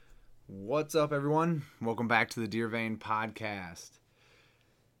What's up, everyone? Welcome back to the Deer Vein podcast.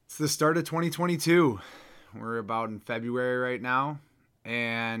 It's the start of 2022. We're about in February right now,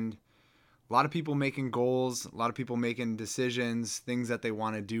 and a lot of people making goals, a lot of people making decisions, things that they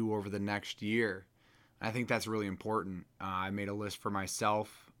want to do over the next year. I think that's really important. I made a list for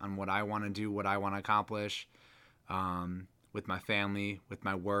myself on what I want to do, what I want to accomplish with my family, with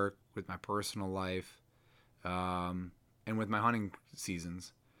my work, with my personal life, and with my hunting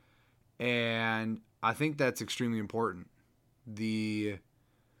seasons. And I think that's extremely important. The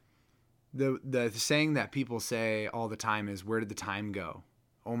saying that people say all the time is, where did the time go?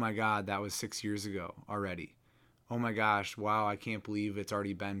 Oh my God, that was 6 years ago already. Oh my gosh, wow, I can't believe it's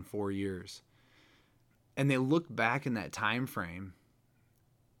already been 4 years. And they look back in that time frame,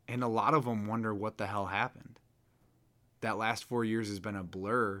 and a lot of them wonder what the hell happened. That last 4 years has been a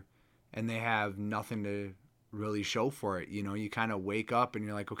blur, and they have nothing to really show for it. You know, you kind of wake up and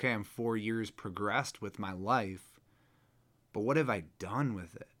you're like, okay, I'm 4 years progressed with my life, but what have I done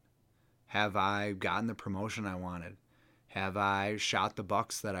with it? Have I gotten the promotion I wanted? Have I shot the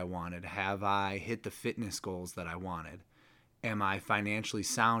bucks that I wanted? Have I hit the fitness goals that I wanted? Am I financially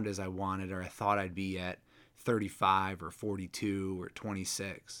sound as I wanted or I thought I'd be at 35 or 42 or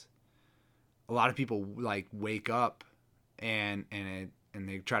 26? A lot of people like wake up and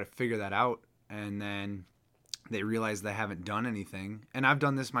they try to figure that out, and then they realize they haven't done anything. And I've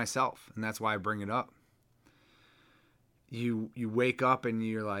done this myself, and that's why I bring it up. You wake up and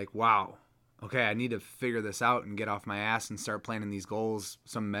you're like, wow, okay, I need to figure this out and get off my ass and start planning these goals,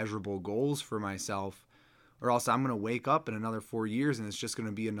 some measurable goals for myself, or else I'm going to wake up in another 4 years and it's just going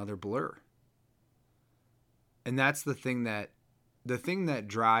to be another blur. And that's the thing that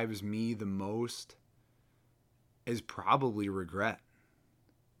drives me the most is probably regret.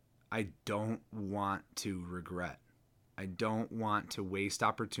 I don't want to regret. I don't want to waste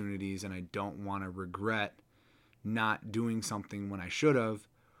opportunities, and I don't want to regret not doing something when I should have.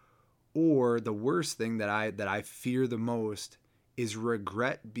 Or the worst thing that I fear the most is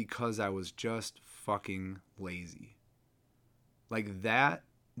regret because I was just fucking lazy. Like that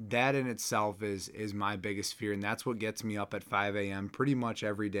in itself is my biggest fear, and that's what gets me up at 5 a.m. pretty much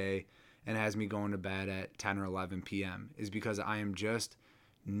every day and has me going to bed at 10 or 11 p.m. is because I am just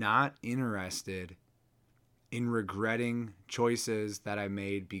not interested in regretting choices that I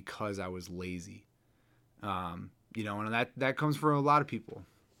made because I was lazy. And that comes from a lot of people.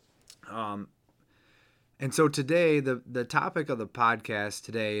 And so today, the topic of the podcast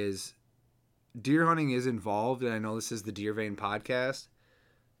today is deer hunting is involved, and I know this is the Deer Vein podcast,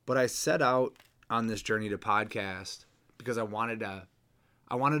 but I set out on this journey to podcast because I wanted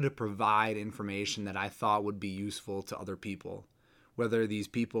to provide information that I thought would be useful to other people. Whether these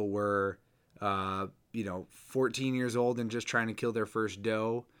people were, 14 years old and just trying to kill their first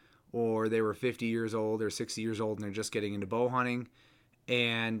doe, or they were 50 years old or 60 years old and they're just getting into bow hunting.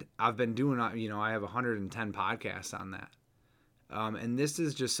 And I've been doing, I have 110 podcasts on that. And this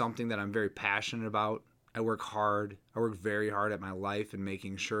is just something that I'm very passionate about. I work hard. I work very hard at my life and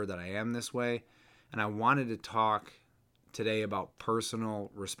making sure that I am this way. And I wanted to talk today about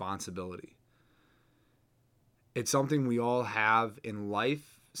personal responsibility. It's something we all have in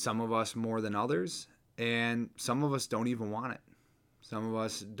life, some of us more than others, and some of us don't even want it. Some of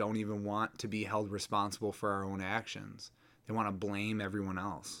us don't even want to be held responsible for our own actions. They want to blame everyone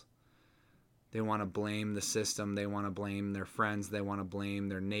else. They want to blame the system. They want to blame their friends. They want to blame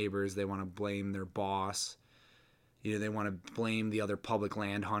their neighbors. They want to blame their boss. They want to blame the other public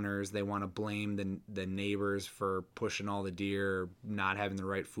land hunters. They want to blame the neighbors for pushing all the deer, or not having the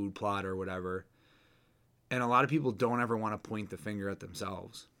right food plot or whatever. And a lot of people don't ever want to point the finger at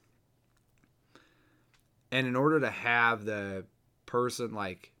themselves. And in order to have the person,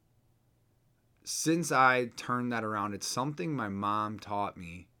 since I turned that around, it's something my mom taught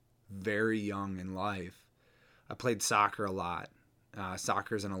me very young in life. I played soccer a lot.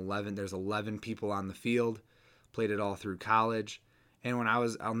 Soccer's there's 11 people on the field. Played it all through college. And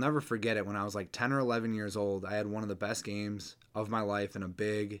I'll never forget it, when I was like 10 or 11 years old, I had one of the best games of my life in a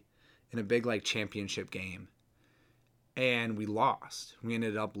big championship game. And we lost. We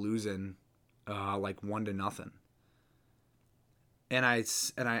ended up losing 1-0. And I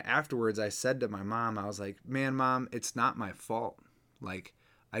afterwards, I said to my mom, I was like, man, Mom, it's not my fault.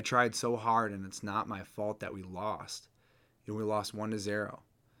 I tried so hard, and it's not my fault that we lost. We lost 1-0.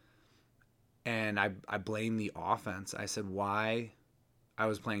 And I blamed the offense. I said, why? I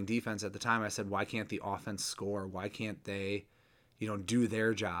was playing defense at the time. I said, why can't the offense score? Why can't they, do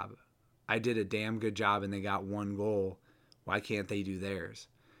their job? I did a damn good job and they got 1 goal. Why can't they do theirs?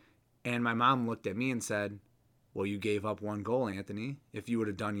 And my mom looked at me and said, Well, you gave up one goal, Anthony. If you would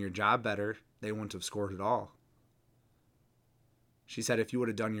have done your job better, they wouldn't have scored at all. She said, if you would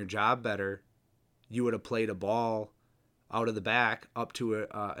have done your job better, you would have played a ball out of the back up to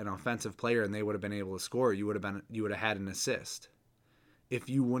an offensive player, and they would have been able to score. You would have had an assist. If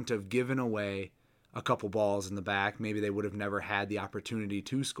you wouldn't have given away a couple balls in the back, maybe they would have never had the opportunity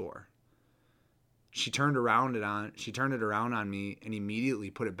to score. She turned it around on me and immediately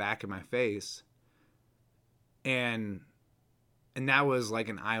put it back in my face. And that was like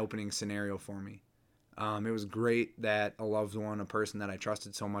an eye-opening scenario for me. It was great that a loved one, a person that I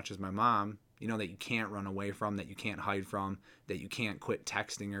trusted so much as my mom, that you can't run away from, that you can't hide from, that you can't quit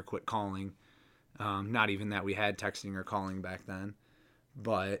texting or quit calling. Not even that we had texting or calling back then.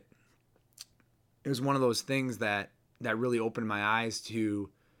 But it was one of those things that really opened my eyes to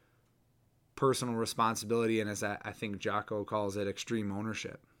personal responsibility, and as I think Jocko calls it, extreme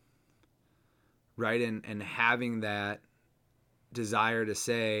ownership. Right? And having that desire to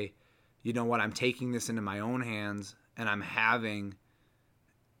say, you know what, I'm taking this into my own hands, and I'm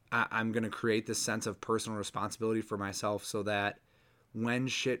going to create this sense of personal responsibility for myself so that when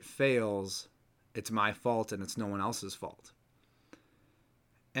shit fails, it's my fault and it's no one else's fault.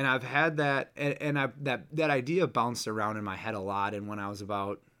 And I've had that, and that idea bounced around in my head a lot. And when I was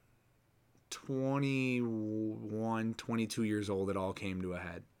about 21, 22 years old, it all came to a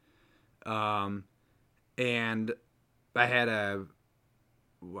head. And I had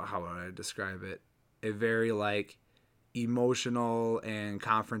how would I describe it? A very emotional and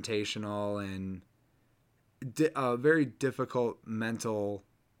confrontational and a very difficult mental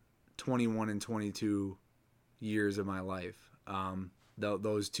 21 and 22 years of my life.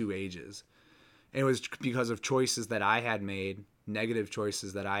 Those two ages. And it was because of choices that I had made, negative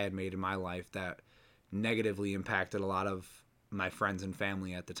choices that I had made in my life that negatively impacted a lot of my friends and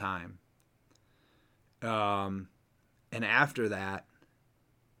family at the time. And after that,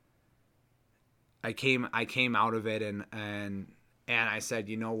 I came out of it and I said,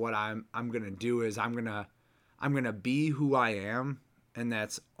 you know what I'm going to do is I'm going to be who I am, and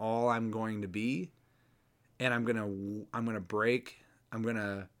that's all I'm going to be. And I'm going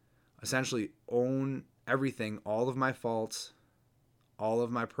to essentially own everything, all of my faults, all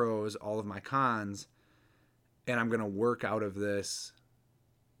of my pros, all of my cons, and I'm going to work out of this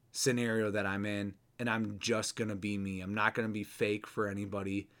scenario that I'm in, and I'm just going to be me. I'm not going to be fake for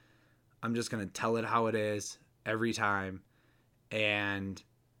anybody. I'm just going to tell it how it is every time, and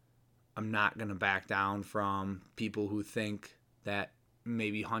I'm not going to back down from people who think that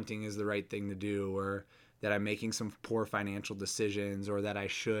maybe hunting is the right thing to do, or that I'm making some poor financial decisions, or that I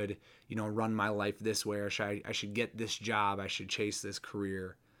should, run my life this way, or I should get this job, I should chase this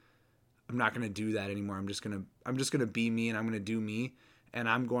career. I'm not going to do that anymore. I'm just going to be me, and I'm going to do me, and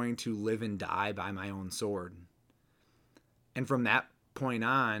I'm going to live and die by my own sword. And from that point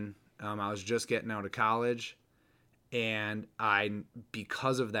on, I was just getting out of college, and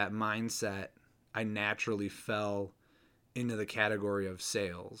because of that mindset, I naturally fell into the category of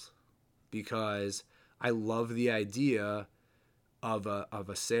sales, because I love the idea of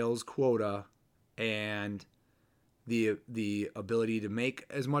a sales quota and the ability to make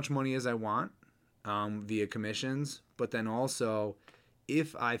as much money as I want via commissions, but then also,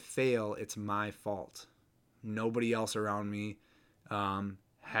 if I fail, it's my fault. Nobody else around me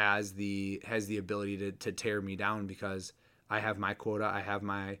has the ability to tear me down, because I have my quota, I have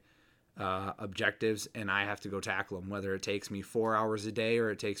my objectives, and I have to go tackle them, whether it takes me 4 hours a day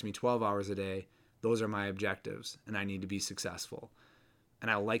or it takes me 12 hours a day. Those are my objectives, and I need to be successful. And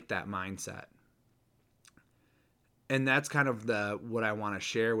I like that mindset. And that's kind of what I want to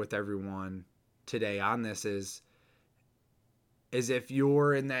share with everyone today on this is if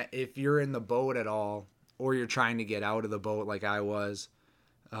you're in the boat at all, or you're trying to get out of the boat like I was,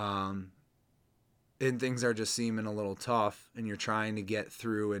 and things are just seeming a little tough, and you're trying to get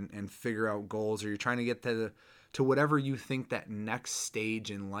through and figure out goals, or you're trying to get to whatever you think that next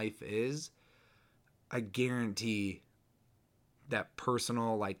stage in life is, I guarantee that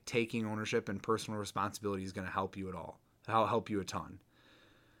personal, taking ownership and personal responsibility is going to help you at all. I'll help you a ton.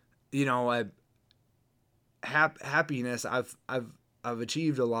 Happiness. I've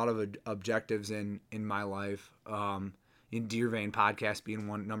achieved a lot of objectives in my life. In Deer Vein podcast being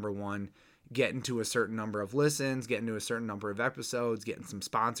number one, getting to a certain number of listens, getting to a certain number of episodes, getting some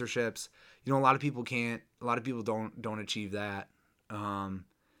sponsorships. A lot of people don't achieve that.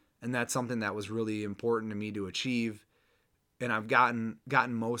 And that's something that was really important to me to achieve. And I've gotten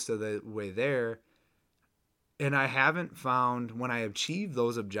most of the way there. And I haven't found, when I achieve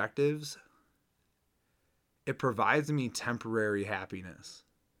those objectives, it provides me temporary happiness.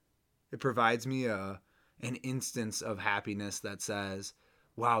 It provides me a an instance of happiness that says,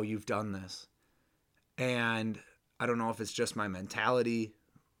 wow, you've done this. And I don't know if it's just my mentality,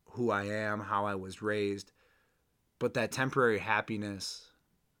 who I am, how I was raised, but that temporary happiness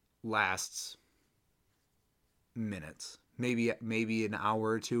lasts minutes, maybe an hour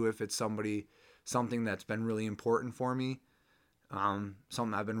or two if it's something that's been really important for me,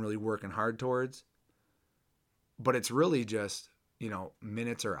 something I've been really working hard towards. But it's really just,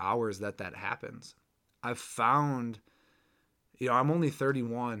 minutes or hours that happens. I've found, I'm only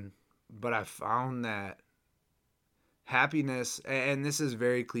 31, but I've found that happiness, and this is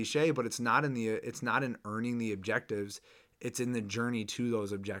very cliche, but it's not in earning the objectives. It's in the journey to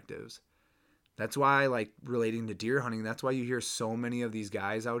those objectives. That's why, like, relating to deer hunting, that's why you hear so many of these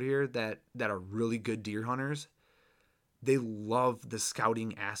guys out here that are really good deer hunters. They love the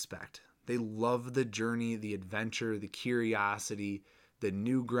scouting aspect. They love the journey, the adventure, the curiosity, the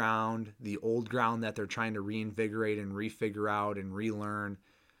new ground, the old ground that they're trying to reinvigorate and refigure out and relearn.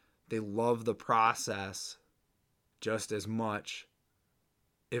 They love the process just as much,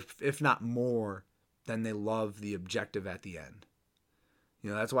 if not more, than they love the objective at the end.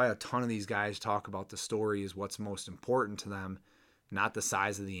 That's why a ton of these guys talk about the story is what's most important to them, not the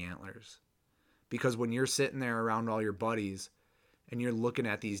size of the antlers. Because when you're sitting there around all your buddies and you're looking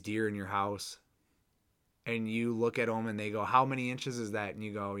at these deer in your house and you look at them and they go, how many inches is that? And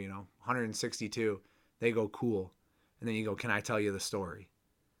you go, 162. They go, cool. And then you go, can I tell you the story?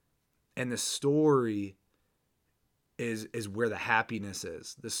 And the story is where the happiness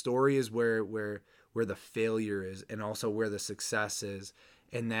is. The story is where the failure is, and also where the success is.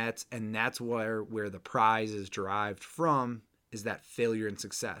 And that's where the prize is derived from, is that failure and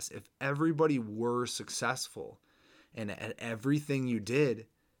success. If everybody were successful and at everything you did,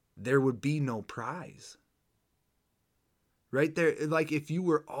 there would be no prize. Right there, like if you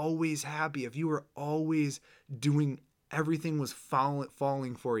were always happy, if you were always doing, everything was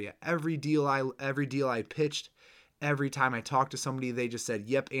falling for you. Every deal I pitched, every time I talked to somebody, they just said,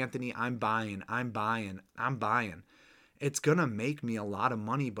 yep, Anthony, I'm buying. It's going to make me a lot of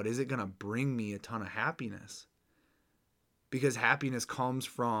money, but is it going to bring me a ton of happiness? Because happiness comes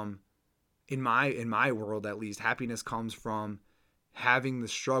from, in my world at least, happiness comes from having the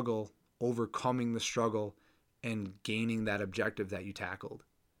struggle, overcoming the struggle, and gaining that objective that you tackled.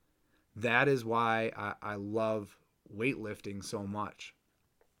 That is why I love weightlifting so much.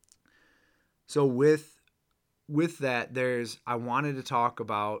 So with that, I wanted to talk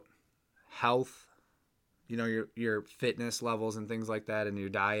about health, your fitness levels and things like that, and your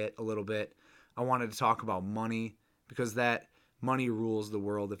diet a little bit. I wanted to talk about money, because that money rules the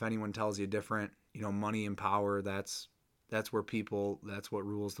world. If anyone tells you different, money and power, that's what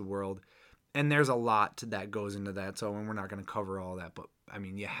rules the world. And there's a lot that goes into that. So we're not going to cover all that, but I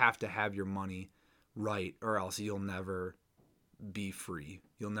mean, you have to have your money right, or else you'll never be free.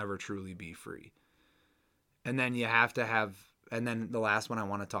 You'll never truly be free. And then and then the last one I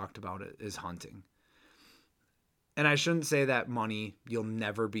want to talk about is hunting. And I shouldn't say that money, you'll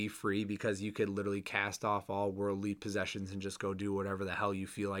never be free, because you could literally cast off all worldly possessions and just go do whatever the hell you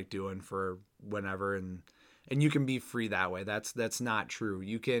feel like doing for whenever, and you can be free that way. That's not true.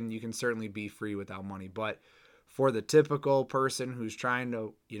 You can certainly be free without money, but for the typical person who's trying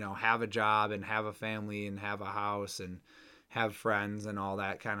to, have a job and have a family and have a house and have friends and all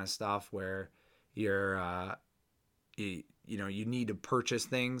that kind of stuff, where you're you need to purchase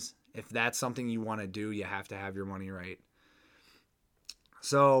things. If that's something you want to do, you have to have your money right.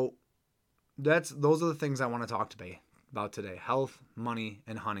 So those are the things I want to talk about today: health, money,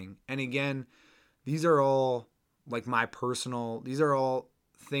 and hunting. And again, these are all these are all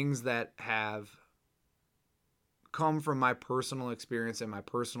things that have come from my personal experience and my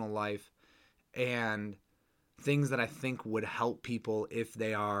personal life, and things that I think would help people if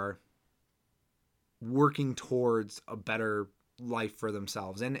they are working towards a better life for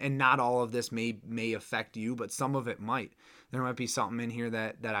themselves. And not all of this may affect you, but some of it might. There might be something in here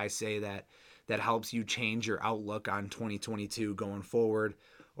that I say that helps you change your outlook on 2022 going forward,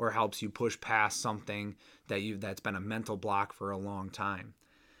 or helps you push past something that's been a mental block for a long time.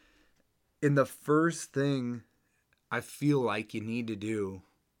 And the first thing I feel like you need to do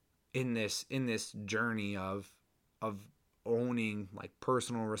in this journey of owning like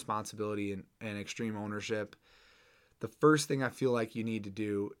personal responsibility and extreme ownership, the first thing I feel like you need to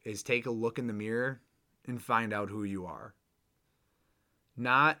do is take a look in the mirror and find out who you are.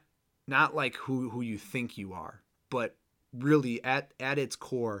 Not like who you think you are, but really at its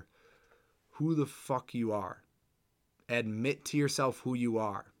core, who the fuck you are. Admit to yourself who you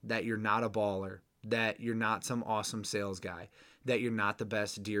are, that you're not a baller, that you're not some awesome sales guy, that you're not the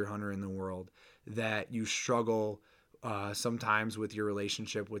best deer hunter in the world, that you struggle sometimes with your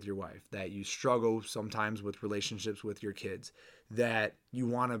relationship with your wife, that you struggle sometimes with relationships with your kids, that you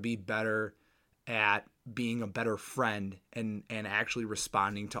want to be better at being a better friend and actually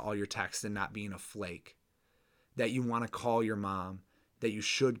responding to all your texts and not being a flake, that you want to call your mom, that you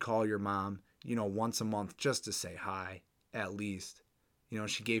should call your mom, once a month just to say hi, at least.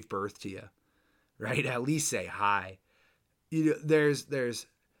 She gave birth to you, right? At least say hi. You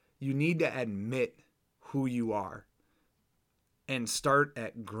need to admit who you are and start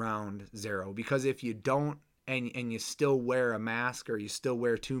at ground zero, because if you don't, and you still wear a mask, or you still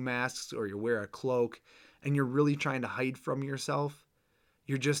wear two masks, or you wear a cloak, and you're really trying to hide from yourself,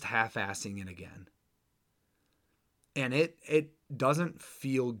 you're just half-assing it again. And it doesn't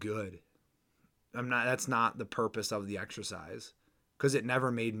feel good. That's not the purpose of the exercise, because it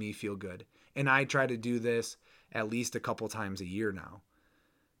never made me feel good. And I try to do this at least a couple times a year now.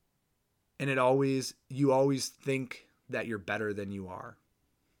 And you always think that you're better than you are,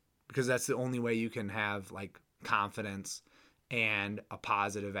 because that's the only way you can have like confidence and a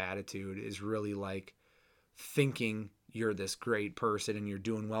positive attitude, is really like thinking you're this great person and you're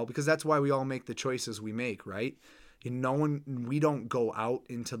doing well, because that's why we all make the choices we make, right? We don't go out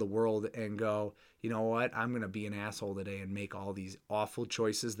into the world and go, you know what, I'm going to be an asshole today and make all these awful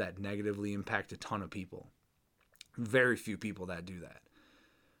choices that negatively impact a ton of people. Very few people that do that.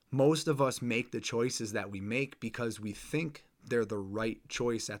 Most of us make the choices that we make because we think they're the right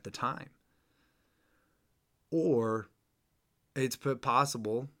choice at the time. Or it's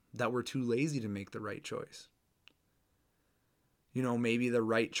possible that we're too lazy to make the right choice. Maybe the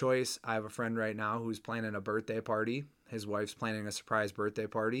right choice, I have a friend right now who's planning a birthday party. His wife's planning a surprise birthday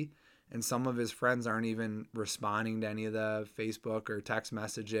party. And some of his friends aren't even responding to any of the Facebook or text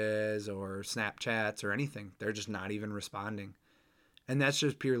messages or Snapchats or anything. They're just not even responding. And that's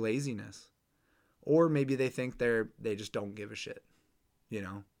just pure laziness. Or maybe they think they just don't give a shit.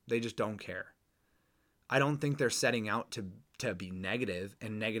 They just don't care. I don't think they're setting out to be negative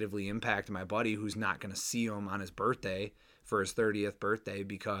and negatively impact my buddy who's not going to see him on his birthday for his 30th birthday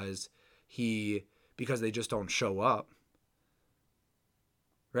because they just don't show up.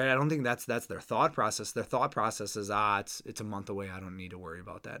 Right? I don't think that's their thought process. Their thought process is, it's a month away. I don't need to worry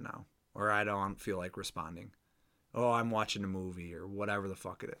about that now. Or I don't feel like responding. Oh, I'm watching a movie, or whatever the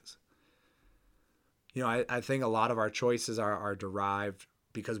fuck it is. I think a lot of our choices are derived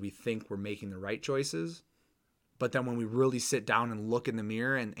because we think we're making the right choices. But then when we really sit down and look in the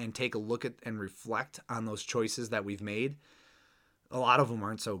mirror and take a look at and reflect on those choices that we've made, a lot of them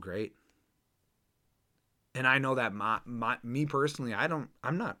aren't so great. And I know that me personally,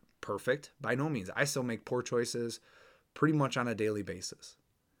 I'm not perfect by no means. I still make poor choices pretty much on a daily basis.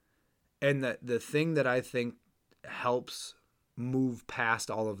 And the thing that I think helps move past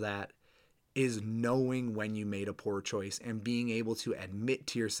all of that is knowing when you made a poor choice and being able to admit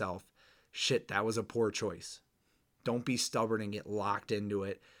to yourself, shit, that was a poor choice. Don't be stubborn and get locked into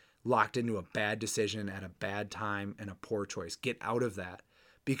a bad decision at a bad time and a poor choice. Get out of that,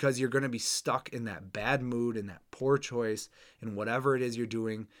 because you're going to be stuck in that bad mood and that poor choice and whatever it is you're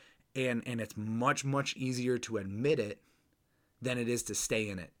doing. And it's much, much easier to admit it than it is to stay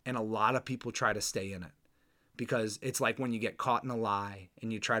in it. And a lot of people try to stay in it, because it's like when you get caught in a lie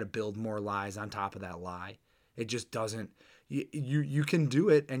and you try to build more lies on top of that lie. It just doesn't. You can do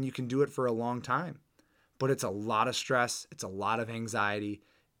it, and you can do it for a long time. But it's a lot of stress, it's a lot of anxiety,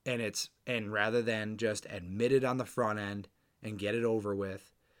 and rather than just admit it on the front end and get it over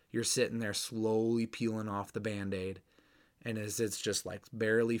with, you're sitting there slowly peeling off the Band-Aid, and it's just like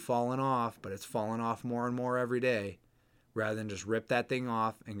barely falling off, but it's falling off more and more every day, rather than just rip that thing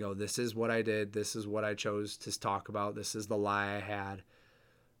off and go, this is what I did, this is what I chose to talk about, this is the lie I had,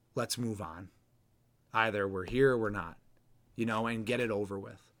 let's move on. Either we're here or we're not, and get it over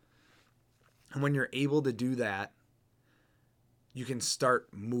with. And when you're able to do that, you can start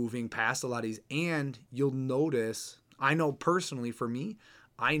moving past a lot of these, and you'll notice, I know personally for me,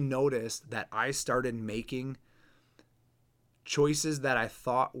 I noticed that I started making choices that I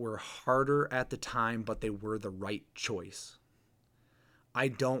thought were harder at the time, but they were the right choice. I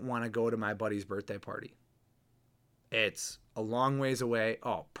don't want to go to my buddy's birthday party. It's a long ways away.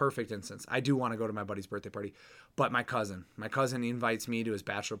 Oh, perfect instance. I do want to go to my buddy's birthday party, but my cousin invites me to his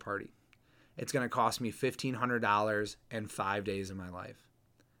bachelor party. It's going to cost me $1,500 and 5 days of my life.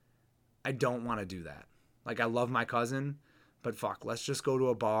 I don't want to do that. Like, I love my cousin, but fuck, let's just go to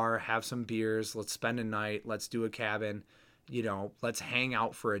a bar, have some beers, let's spend a night, let's do a cabin, let's hang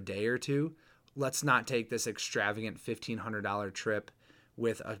out for a day or two. Let's not take this extravagant $1,500 trip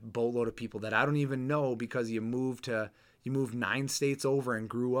with a boatload of people that I don't even know, because you moved 9 states over and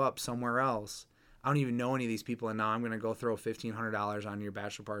grew up somewhere else. I don't even know any of these people, and now I'm going to go throw $1,500 on your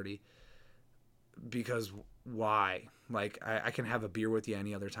bachelor party because why? Like, I can have a beer with you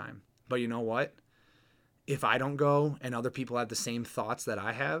any other time. But you know what? If I don't go and other people have the same thoughts that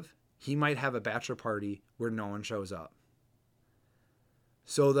I have, he might have a bachelor party where no one shows up.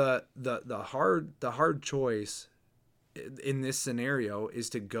 So the hard choice in this scenario is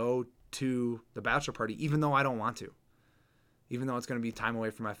to go to the bachelor party, even though I don't want to, even though it's going to be time away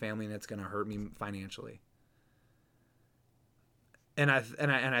from my family and it's going to hurt me financially. And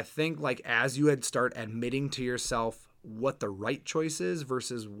I think, like, as you had start admitting to yourself what the right choice is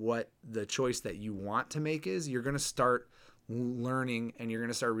versus what the choice that you want to make is, you're going to start learning and you're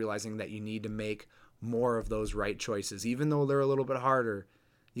going to start realizing that you need to make more of those right choices. Even though they're a little bit harder,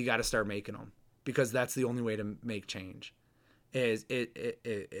 you got to start making them, because that's the only way to make change.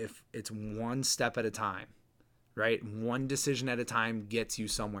 If it's one step at a time, right? One decision at a time gets you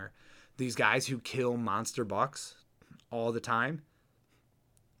somewhere. These guys who kill monster bucks all the time,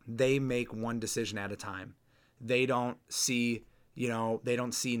 they make one decision at a time. They don't see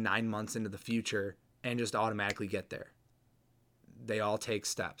 9 months into the future and just automatically get there. They all take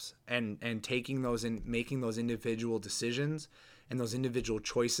steps, and taking those and making those individual decisions and those individual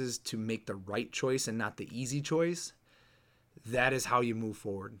choices to make the right choice and not the easy choice. That is how you move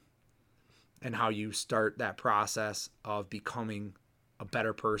forward and how you start that process of becoming a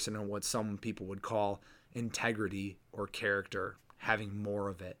better person, and what some people would call integrity or character, having more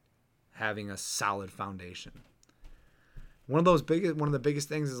of it, having a solid foundation. One of the biggest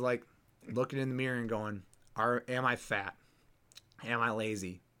things is like looking in the mirror and going, am I fat? Am I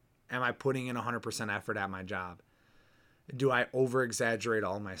lazy? Am I putting in 100% effort at my job? Do I over exaggerate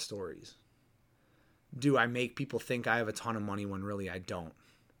all my stories? Do I make people think I have a ton of money when really I don't?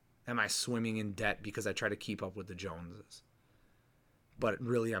 Am I swimming in debt because I try to keep up with the Joneses, but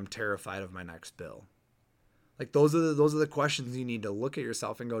really I'm terrified of my next bill? Like, those are the questions you need to look at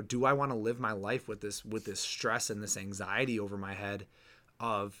yourself and go, do I want to live my life with this stress and this anxiety over my head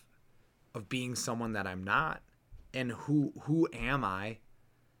of being someone that I'm not? And who am I?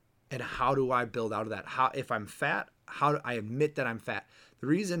 And how do I build out of that? How, if I'm fat, how do I admit that I'm fat? The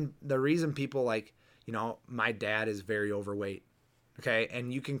reason people, like, my dad is very overweight. Okay.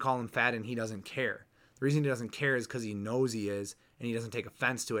 And you can call him fat and he doesn't care. The reason he doesn't care is because he knows he is, and he doesn't take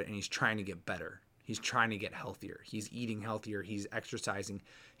offense to it, and he's trying to get better. He's trying to get healthier. He's eating healthier. He's exercising.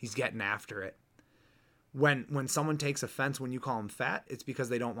 He's getting after it. When someone takes offense when you call them fat, it's because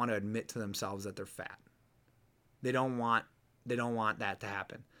they don't want to admit to themselves that they're fat. They don't want that to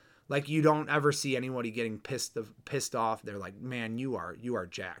happen. Like, you don't ever see anybody getting pissed off. They're like, man, you are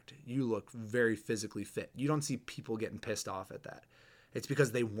jacked. You look very physically fit. You don't see people getting pissed off at that. It's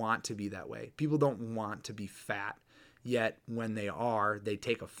because they want to be that way. People don't want to be fat. Yet when they are, they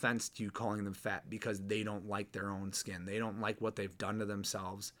take offense to you calling them fat because they don't like their own skin. They don't like what they've done to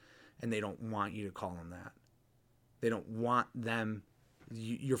themselves, and they don't want you to call them that. They don't want them.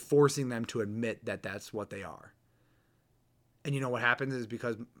 You're forcing them to admit that that's what they are. And you know what happens is,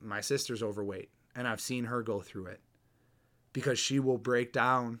 because my sister's overweight, and I've seen her go through it, because she will break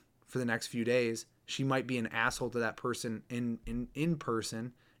down for the next few days. She might be an asshole to that person in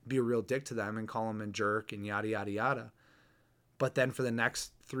person, be a real dick to them and call them a jerk and yada, yada, yada. But then for the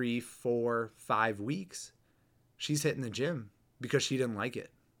next 3, 4, 5 weeks, she's hitting the gym because she didn't like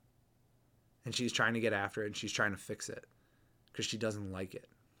it. And she's trying to get after it, and she's trying to fix it because she doesn't like it.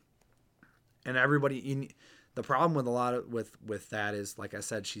 And the problem with a lot of with that is, like I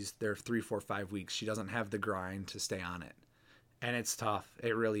said, she's there 3, 4, 5 weeks. She doesn't have the grind to stay on it. And it's tough.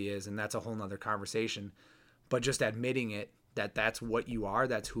 It really is. And that's a whole nother conversation. But just admitting it, that's what you are,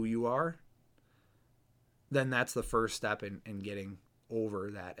 that's who you are, then that's the first step in getting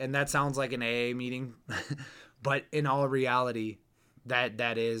over that. And that sounds like an AA meeting, but in all reality,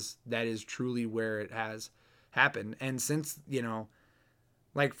 that is truly where it has happened. And since,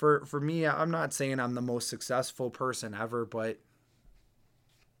 like for me, I'm not saying I'm the most successful person ever, but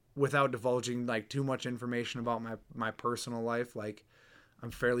without divulging like too much information about my personal life, like, I'm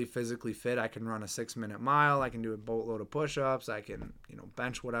fairly physically fit. I can run a 6-minute mile. I can do a boatload of push-ups. I can,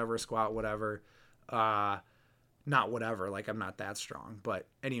 bench whatever, squat whatever. Not whatever. Like, I'm not that strong. But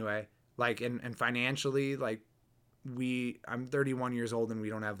anyway, like, and financially, like, I'm 31 years old and we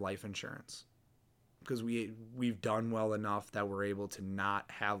don't have life insurance because we've done well enough that we're able to not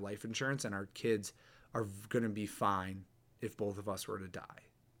have life insurance, and our kids are going to be fine if both of us were to die.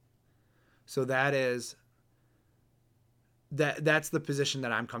 So that's the position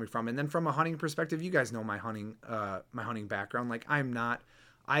that I'm coming from. And then from a hunting perspective, you guys know my hunting background. Like,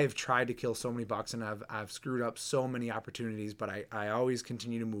 I I have tried to kill so many bucks, and I've screwed up so many opportunities, but I always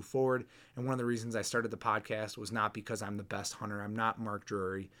continue to move forward. And one of the reasons I started the podcast was not because I'm the best hunter. I'm not Mark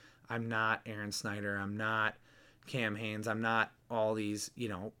Drury. I'm not Aaron Snyder. I'm not Cam Hanes. I'm not all these,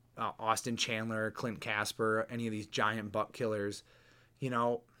 Austin Chandler, Clint Casper, any of these giant buck killers.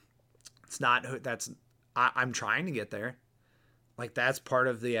 It's not, I'm trying to get there. Like, that's part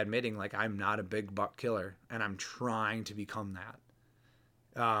of the admitting, like, I'm not a big buck killer, and I'm trying to become that.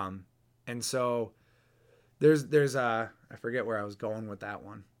 And so there's I forget where I was going with that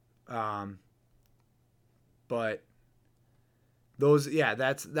one. But those,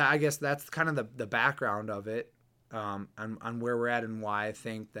 I guess that's kind of the background of it, on where we're at and why I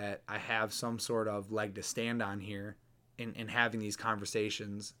think that I have some sort of leg to stand on here in having these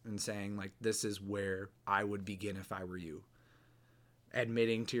conversations and saying, like, this is where I would begin if I were you.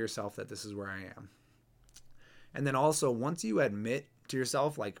 Admitting to yourself that this is where I am. And then also, once you admit to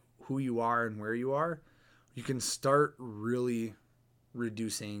yourself, like, who you are and where you are, you can start really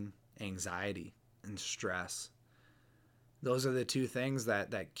reducing anxiety and stress. Those are the two things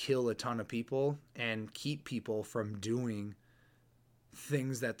that kill a ton of people and keep people from doing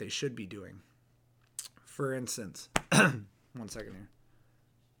things that they should be doing. For instance, 1 second here.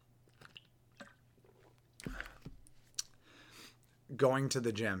 Going to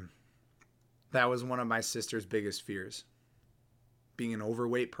the gym. That was one of my sister's biggest fears. Being an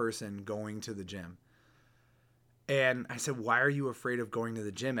overweight person going to the gym. And I said, why are you afraid of going to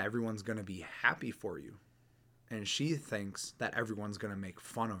the gym? Everyone's going to be happy for you. And she thinks that everyone's going to make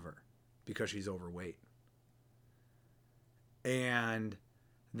fun of her because she's overweight. And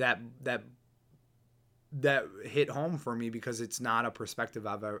that hit home for me because it's not a perspective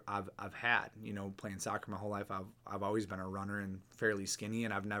I've had. Playing soccer my whole life, I've always been a runner and fairly skinny,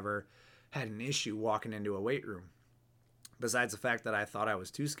 and I've never had an issue walking into a weight room. Besides the fact that I thought I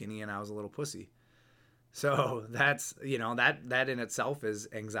was too skinny and I was a little pussy. So that's, that in itself is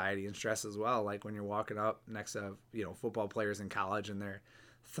anxiety and stress as well. Like when you're walking up next to, football players in college and they're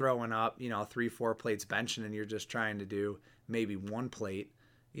throwing up, 3-4 plates benching, and you're just trying to do maybe one plate,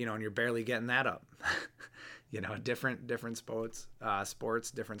 and you're barely getting that up. Different sports,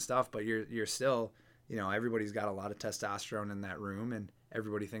 different stuff, but you're still, everybody's got a lot of testosterone in that room, and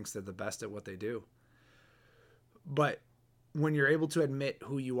everybody thinks they're the best at what they do. But when you're able to admit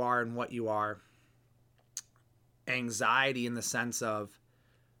who you are and what you are, anxiety in the sense of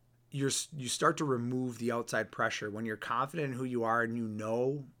you start to remove the outside pressure. When you're confident in who you are and you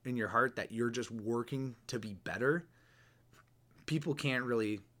know in your heart that you're just working to be better, people can't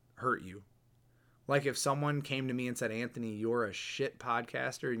really hurt you. Like if someone came to me and said, Anthony, you're a shit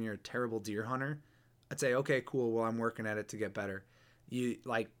podcaster and you're a terrible deer hunter, I'd say, okay, cool. Well, I'm working at it to get better.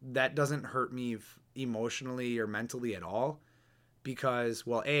 That doesn't hurt me emotionally or mentally at all, because,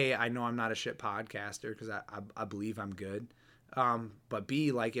 well, A, I know I'm not a shit podcaster because I believe I'm good. But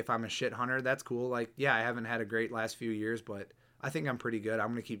B, like if I'm a shit hunter, that's cool. Like, yeah, I haven't had a great last few years, but I think I'm pretty good. I'm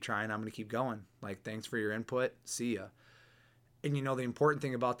going to keep trying. I'm going to keep going. Like, thanks for your input. See ya. And the important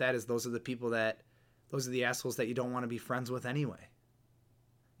thing about that is those are the assholes that you don't want to be friends with anyway.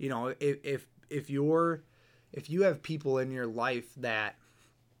 If you have people in your life that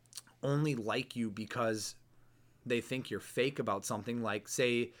only like you because they think you're fake about something, like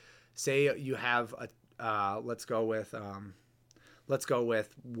say you have let's go with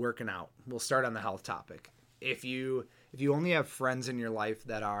working out. We'll start on the health topic. If you only have friends in your life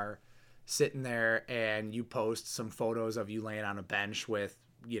that are sitting there and you post some photos of you laying on a bench with,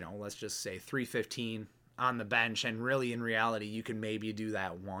 let's just say 315 on the bench, and really in reality you can maybe do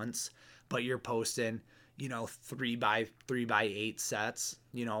that once, but you're posting 3x8 sets,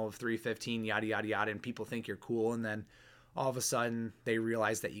 of 315, yada, yada, yada, and people think you're cool. And then all of a sudden they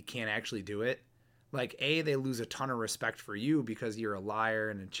realize that you can't actually do it. Like, A, they lose a ton of respect for you because you're a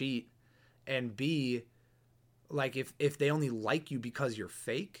liar and a cheat. And B, like if they only like you because you're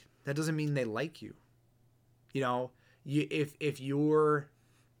fake, that doesn't mean they like you. If you're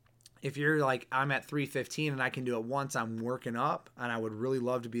like, I'm at 315 and I can do it once, I'm working up and I would really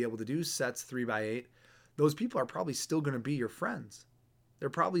love to be able to do sets 3x8, those people are probably still going to be your friends. They're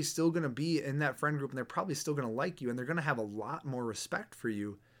probably still going to be in that friend group, and they're probably still going to like you, and they're going to have a lot more respect for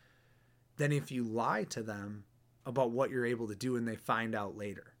you than if you lie to them about what you're able to do and they find out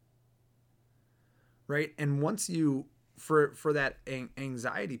later. Right? And once you, for that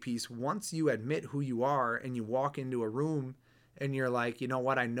anxiety piece, once you admit who you are and you walk into a room and you're like, you know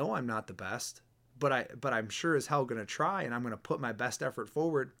what, I know I'm not the best, but I'm sure as hell going to try, and I'm going to put my best effort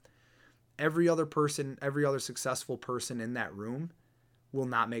forward. Every other successful person in that room will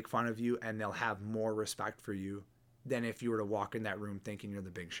not make fun of you, and they'll have more respect for you than if you were to walk in that room thinking you're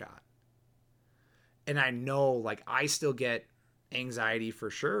the big shot. And I know, like, I still get anxiety for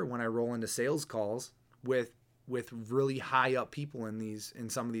sure when I roll into sales calls with really high up people in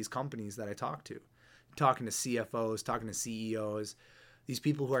some of these companies that I talk to, talking to CFOs, talking to CEOs, these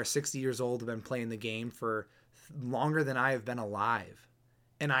people who are 60 years old, have been playing the game for longer than I have been alive.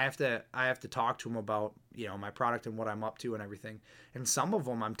 And I have to talk to them about, you know, my product and what I'm up to and everything. And some of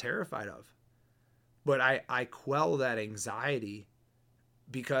them I'm terrified of, but I quell that anxiety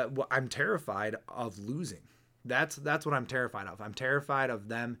because I'm terrified of losing. That's what I'm terrified of. I'm terrified of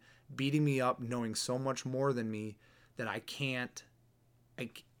them beating me up, knowing so much more than me that I can't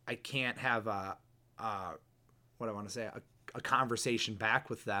have a conversation back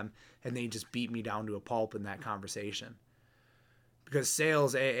with them, and they just beat me down to a pulp in that conversation. Because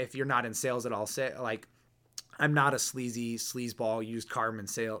sales, if you're not in sales at all, like, I'm not a sleazeball used carman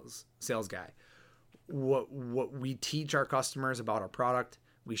sales guy. What we teach our customers about our product,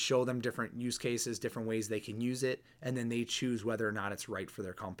 we show them different use cases, different ways they can use it, and then they choose whether or not it's right for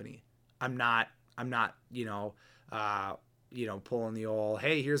their company. I'm not, pulling the old,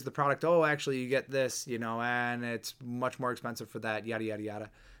 hey, here's the product. Oh, actually you get this, and it's much more expensive for that, yada, yada, yada.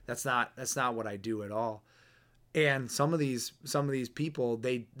 That's not what I do at all. And some of these people,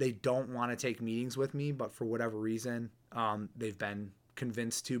 they don't want to take meetings with me, but for whatever reason, they've been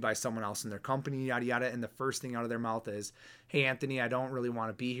convinced to by someone else in their company, yada, yada. And the first thing out of their mouth is, hey, Anthony, I don't really want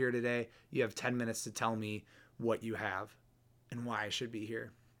to be here today. You have 10 minutes to tell me what you have and why I should be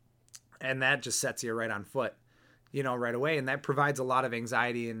here. And that just sets you right on foot, right away. And that provides a lot of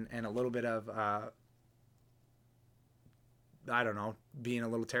anxiety and a little bit of, being a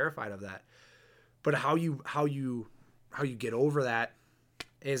little terrified of that. But how you get over that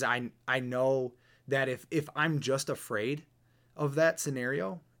is I know that if I'm just afraid of that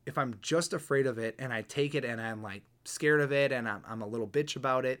scenario, if I'm just afraid of it and I take it and I'm like scared of it and I'm a little bitch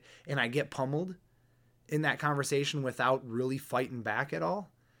about it and I get pummeled in that conversation without really fighting back at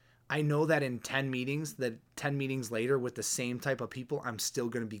all, I know that in 10 meetings later with the same type of people, I'm still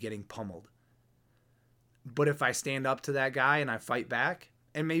going to be getting pummeled. But if I stand up to that guy and I fight back,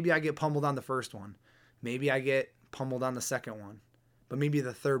 and maybe I get pummeled on the first one, maybe I get pummeled on the second one, but maybe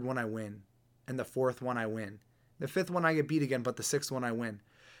the third one I win, and the fourth one I win. The fifth one I get beat again, but the sixth one I win.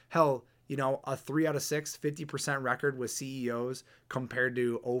 Hell, a 3 out of 6, 50% record with CEOs compared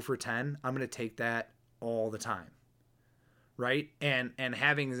to 0 for 10, I'm going to take that all the time. Right? And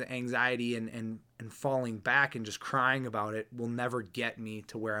having anxiety and falling back and just crying about it will never get me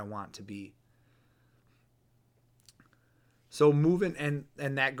to where I want to be. So moving, and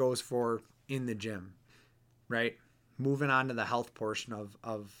that goes for in the gym, right? Moving on to the health portion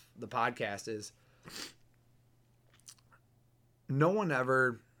of the podcast is, no one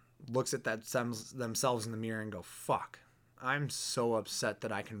ever looks at themselves in the mirror and go, fuck, I'm so upset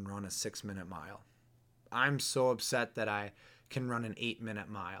that I can run a 6-minute mile. I'm so upset that I can run an 8-minute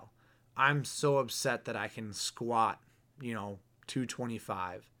mile. I'm so upset that I can squat,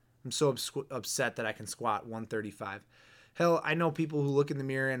 225. I'm so upset that I can squat 135. Hell, I know people who look in the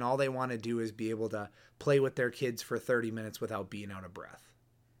mirror and all they want to do is be able to play with their kids for 30 minutes without being out of breath.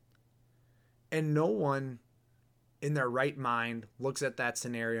 And no one in their right mind looks at that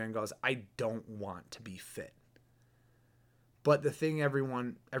scenario and goes, I don't want to be fit. But the thing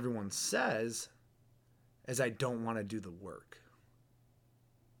everyone says is, I don't want to do the work.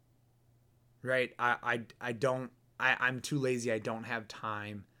 Right? I'm too lazy. I don't have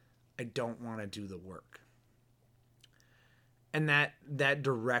time. I don't want to do the work. And that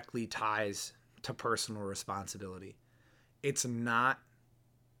directly ties to personal responsibility. It's not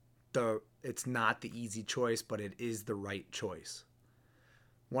the easy choice, but it is the right choice.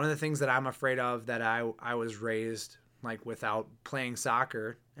 One of the things that I'm afraid of, that I was raised like without playing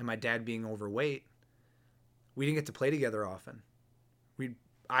soccer and my dad being overweight, we didn't get to play together often.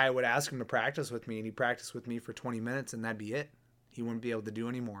 I would ask him to practice with me, and he'd practice with me for 20 minutes, and that'd be it. He wouldn't be able to do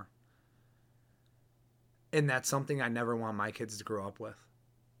any more. And that's something I never want my kids to grow up with.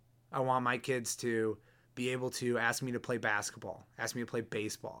 I want my kids to be able to ask me to play basketball, ask me to play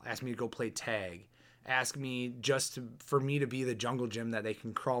baseball, ask me to go play tag, ask me for me to be the jungle gym that they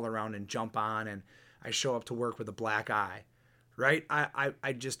can crawl around and jump on, and I show up to work with a black eye, right? I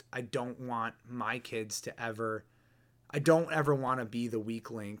don't want my kids to ever, I don't ever want to be the weak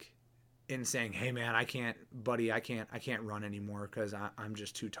link in saying, hey man, I can't run anymore because I'm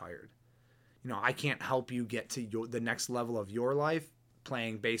just too tired. I can't help you get to the next level of your life,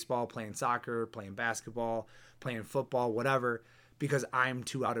 playing baseball, playing soccer, playing basketball, playing football, whatever, because I'm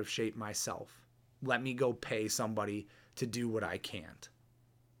too out of shape myself. Let me go pay somebody to do what I can't.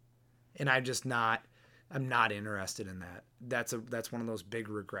 And I'm just not, I'm not interested in that. That's one of those big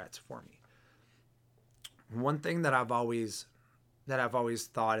regrets for me. One thing that I've always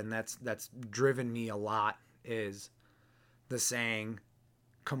thought, and that's driven me a lot, is the saying,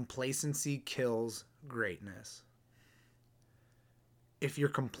 complacency kills greatness. If you're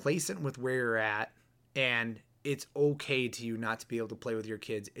complacent with where you're at, and it's okay to you not to be able to play with your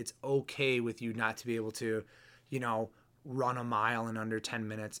kids, it's okay with you not to be able to, run a mile in under 10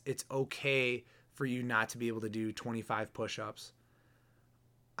 minutes. It's okay for you not to be able to do 25 push-ups.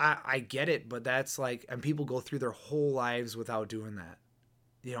 I get it, but that's like, and people go through their whole lives without doing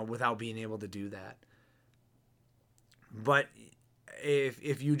that, without being able to do that. But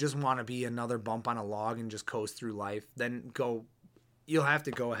if you just want to be another bump on a log and just coast through life, then you'll have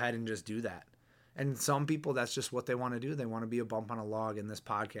to go ahead and just do that. And some people, that's just what they want to do. They want to be a bump on a log, and this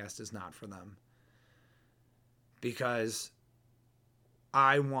podcast is not for them. Because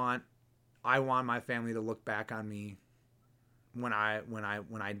I want my family to look back on me when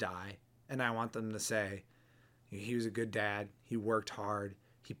I die, and I want them to say, he was a good dad, he worked hard,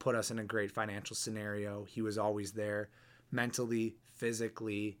 he put us in a great financial scenario, he was always there mentally,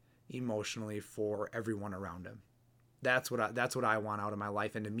 physically, emotionally for everyone around him. That's what I want out of my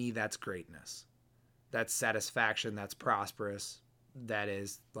life, and to me that's greatness. That's satisfaction, that's prosperous. That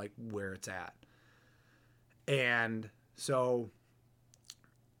is like where it's at. And so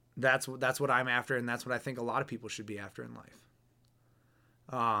that's what I'm after, and that's what I think a lot of people should be after in life.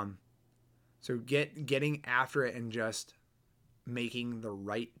 So getting after it and just making the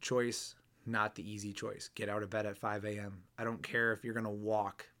right choice, not the easy choice. Get out of bed at 5 a.m. I don't care if you're going to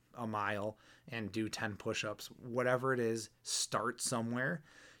walk a mile and do 10 push-ups. Whatever it is, start somewhere.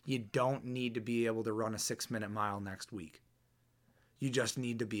 You don't need to be able to run a 6-minute mile next week. You just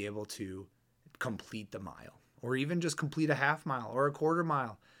need to be able to complete the mile, or even just complete a half mile or a quarter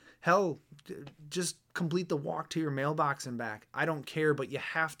mile. Hell, just complete the walk to your mailbox and back. I don't care, but you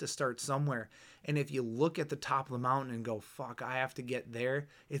have to start somewhere. And if you look at the top of the mountain and go, fuck, I have to get there,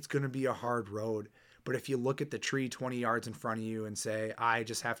 it's going to be a hard road. But if you look at the tree 20 yards in front of you and say, I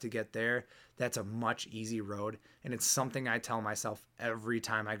just have to get there, that's a much easy road. And it's something I tell myself every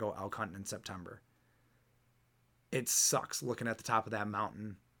time I go elk hunting in September. It sucks looking at the top of that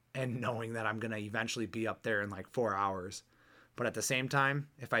mountain and knowing that I'm going to eventually be up there in like 4 hours. But at the same time,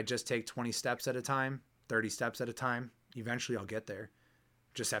 if I just take 20 steps at a time, 30 steps at a time, eventually I'll get there.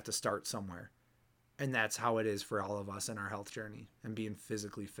 Just have to start somewhere. And that's how it is for all of us in our health journey and being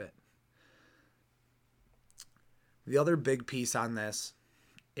physically fit. The other big piece on this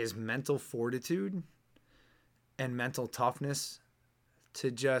is mental fortitude and mental toughness to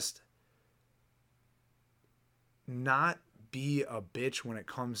just not be a bitch when it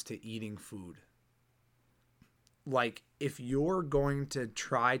comes to eating food. Like, if you're going to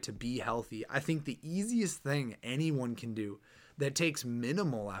try to be healthy, I think the easiest thing anyone can do that takes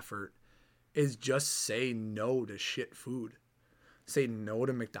minimal effort is just say no to shit food. Say no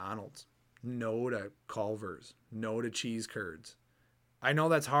to McDonald's, no to Culver's, no to cheese curds. I know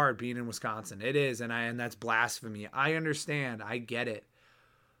that's hard being in Wisconsin. It is, and that's blasphemy. I understand. I get it.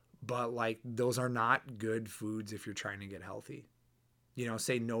 But like, those are not good foods if you're trying to get healthy.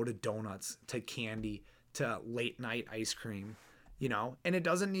 Say no to donuts, to candy, to late night ice cream, and it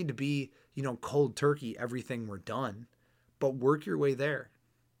doesn't need to be, cold turkey, everything we're done, but work your way there.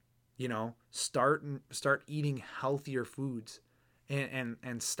 Start eating healthier foods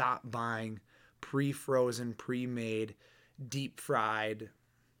and stop buying pre-frozen, pre-made, deep fried,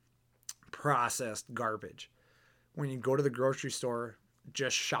 processed garbage. When you go to the grocery store,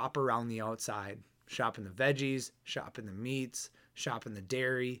 just shop around the outside, shop in the veggies, shop in the meats, shop in the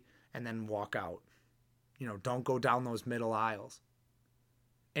dairy, and then walk out. Don't go down those middle aisles.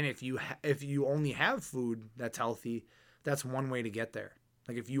 And if you only have food that's healthy, that's one way to get there.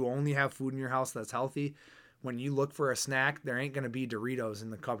 Like, if you only have food in your house that's healthy, when you look for a snack, there ain't going to be Doritos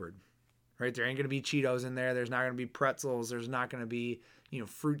in the cupboard, right? There ain't going to be Cheetos in there. There's not going to be pretzels. There's not going to be,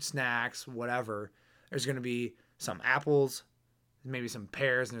 fruit snacks, whatever. There's going to be some apples, maybe some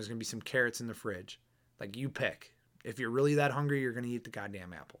pears, and there's going to be some carrots in the fridge. Like, you pick. If you're really that hungry, you're going to eat the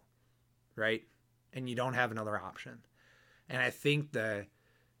goddamn apple, right? And you don't have another option. And I think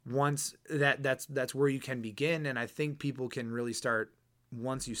once that's where you can begin. And I think people can really start,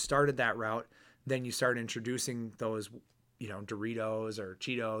 once you started that route, then you start introducing those, Doritos or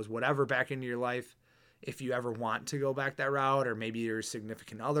Cheetos, whatever, back into your life. If you ever want to go back that route, or maybe your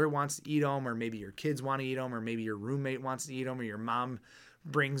significant other wants to eat them, or maybe your kids want to eat them, or maybe your roommate wants to eat them, or your mom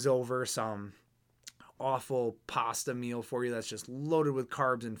brings over some awful pasta meal for you that's just loaded with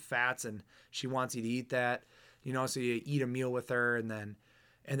carbs and fats, and she wants you to eat that, so you eat a meal with her, and then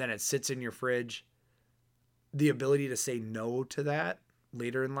it sits in your fridge. the ability to say no to that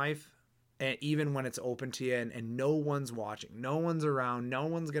later in life, and even when it's open to you and no one's watching, no one's around, no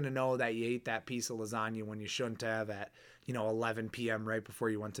one's going to know that you ate that piece of lasagna when you shouldn't have at, 11 p.m. right before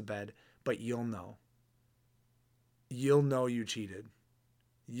you went to bed. But you'll know. You'll know you cheated.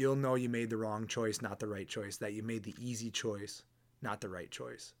 You'll know you made the wrong choice, not the right choice, that you made the easy choice, not the right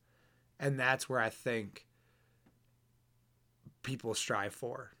choice. And that's where I think people strive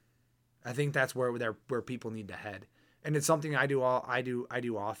for. I think that's where people need to head. And it's something I do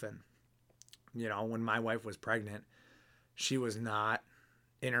often. When my wife was pregnant, she was not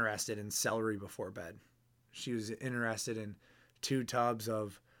interested in celery before bed. She was interested in 2 tubs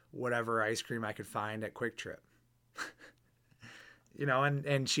of whatever ice cream I could find at Quick Trip.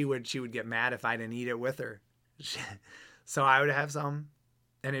 And she would get mad if I didn't eat it with her. So I would have some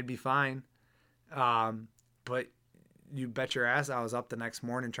and it'd be fine. But you bet your ass I was up the next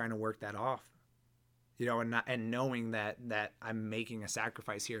morning trying to work that off. And knowing that I'm making a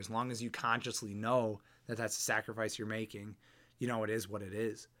sacrifice here, as long as you consciously know that that's a sacrifice you're making, it is what it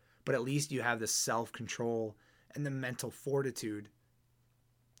is. But at least you have the self-control and the mental fortitude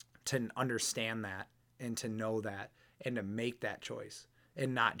to understand that and to know that and to make that choice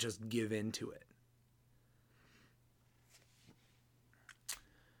and not just give in to it.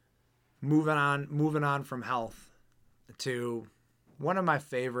 Moving on from health to one of my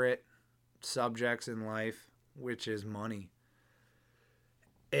favorite subjects in life, which is money.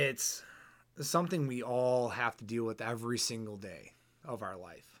 It's something we all have to deal with every single day of our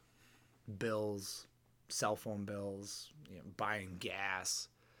life. Bills, cell phone bills, buying gas,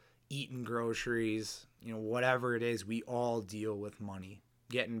 eating groceries, whatever it is, we all deal with money,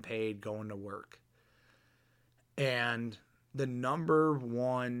 getting paid, going to work. And the number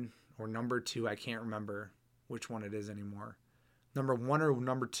one or number two, I can't remember which one it is anymore. Number one or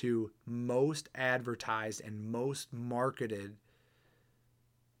number two most advertised and most marketed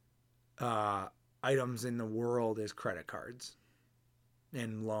items in the world is credit cards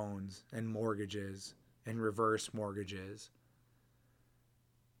and loans and mortgages and reverse mortgages,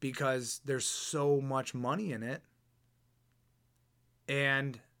 because there's so much money in it,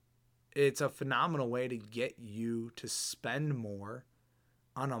 and it's a phenomenal way to get you to spend more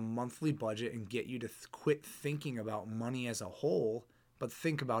on a monthly budget and get you to quit thinking about money as a whole, but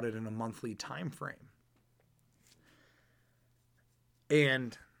think about it in a monthly time frame.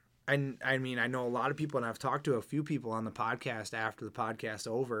 And I mean, I know a lot of people, and I've talked to a few people on the podcast after the podcast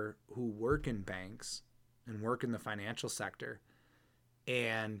over, who work in banks and work in the financial sector.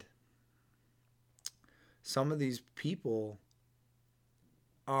 And some of these people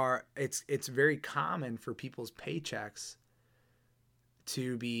it's very common for people's paychecks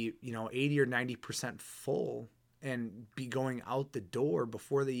to be, 80 or 90% full and be going out the door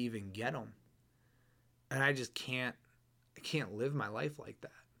before they even get them. And I just can't live my life like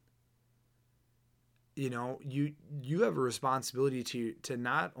that. You have a responsibility to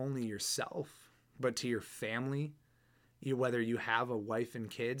not only yourself, but to your family, whether you have a wife and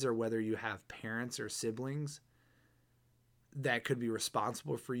kids or whether you have parents or siblings that could be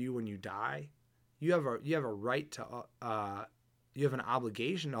responsible for you when you die. You have a right to, you have an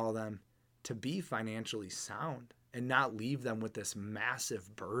obligation to all of them to be financially sound and not leave them with this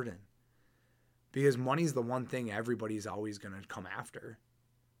massive burden, because money's the one thing everybody's always going to come after.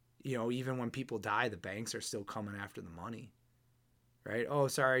 Even when people die, the banks are still coming after the money, right? Oh,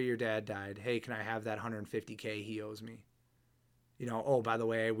 sorry, your dad died. Hey, can I have that $150K he owes me? Oh, by the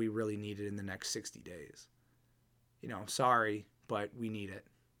way, we really need it in the next 60 days. Sorry, but we need it.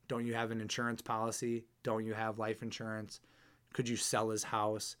 Don't you have an insurance policy? Don't you have life insurance? Could you sell his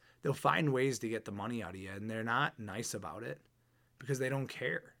house? They'll find ways to get the money out of you, and they're not nice about it because they don't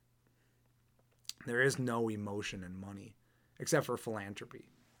care. There is no emotion in money except for philanthropy.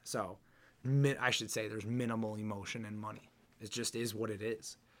 So I should say there's minimal emotion in money. It just is what it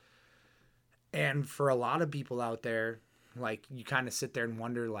is. And for a lot of people out there, like, you kind of sit there and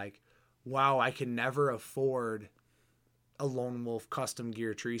wonder, like, wow, I can never afford a Lone Wolf custom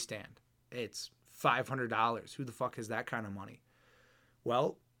gear tree stand. It's $500. Who the fuck has that kind of money?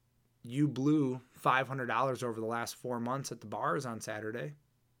 Well, you blew $500 over the last 4 months at the bars on Saturday.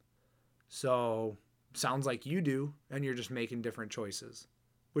 So sounds like you do, and you're just making different choices,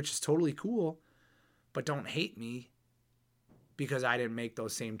 which is totally cool. But don't hate me because I didn't make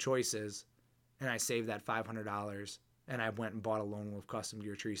those same choices and I saved that $500 and I went and bought a Lone Wolf custom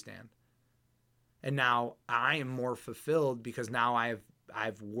gear tree stand. And now I am more fulfilled because now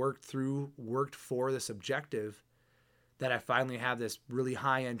I've worked for this objective, that I finally have this really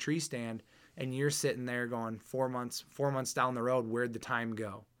high-end tree stand, and you're sitting there going 4 months down the road, where'd the time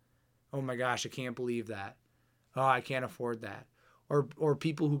go? Oh my gosh, I can't believe that. Oh, I can't afford that. Or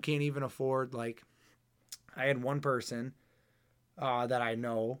people who can't even afford, like, I had one person that I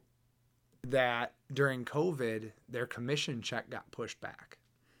know that during COVID, their commission check got pushed back.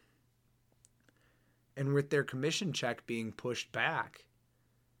 And with their commission check being pushed back,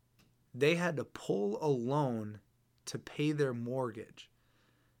 they had to pull a loan to pay their mortgage.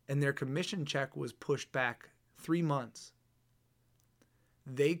 And their commission check was pushed back 3 months.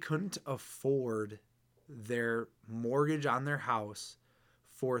 They couldn't afford their mortgage on their house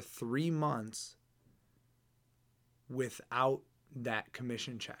for 3 months without that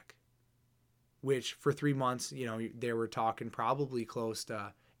commission check, which for 3 months, you know, they were talking probably close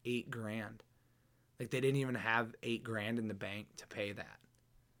to $8,000. Like, they didn't even have $8,000 in the bank to pay that,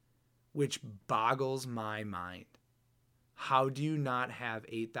 which boggles my mind. How do you not have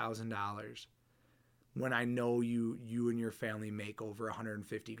 $8,000 when I know you and your family make over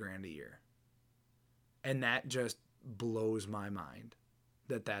 $150,000 a year? And that just blows my mind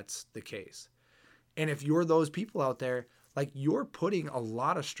that that's the case. And if you're those people out there, like, you're putting a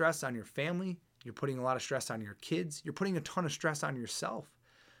lot of stress on your family, you're putting a lot of stress on your kids, you're putting a ton of stress on yourself.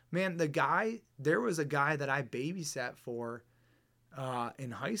 Man, there was a guy that I babysat for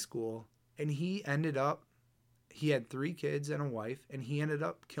in high school, and he had 3 kids and a wife, and he ended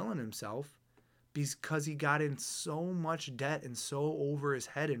up killing himself because he got in so much debt and so over his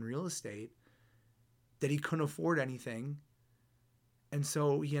head in real estate that he couldn't afford anything. And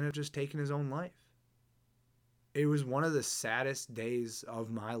so he ended up just taking his own life. It was one of the saddest days of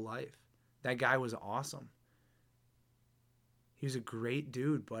my life. That guy was awesome. He was a great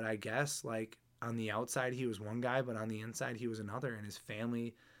dude, but I guess, like, on the outside he was one guy, but on the inside he was another. And his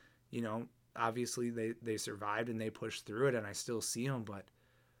family, you know, obviously they survived and they pushed through it, and I still see them, but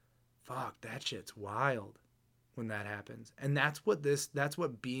fuck, that shit's wild when that happens. And that's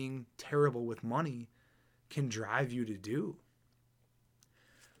what being terrible with money can drive you to do.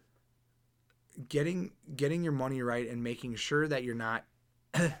 Getting your money right and making sure that you're not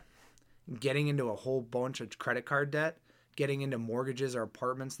getting into a whole bunch of credit card debt, getting into mortgages or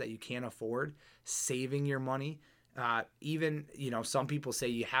apartments that you can't afford, saving your money. Even, you know, some people say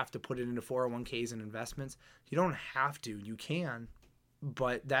you have to put it into 401ks and investments. You don't have to. You can,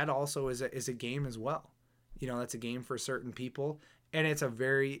 but that also is a game as well. You know, that's a game for certain people, and it's a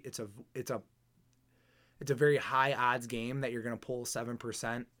very high odds game that you're going to pull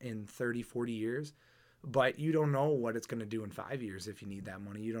 7% in 30, 40 years. But you don't know what it's going to do in 5 years if you need that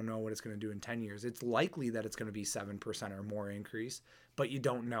money. You don't know what it's going to do in 10 years. It's likely that it's going to be 7% or more increase, but you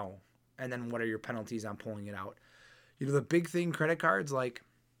don't know. And then what are your penalties on pulling it out? You know, the big thing, credit cards, like,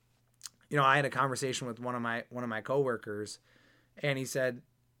 you know, I had a conversation with one of my coworkers, and he said,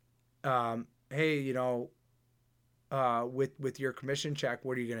 hey, you know, with your commission check,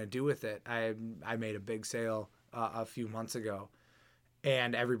 what are you going to do with it? I made a big sale a few months ago,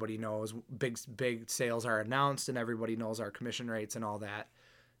 and everybody knows big sales are announced, and everybody knows our commission rates and all that.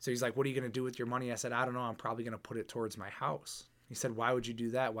 So he's like, what are you going to do with your money? I said, I don't know. I'm probably going to put it towards my house. He said, why would you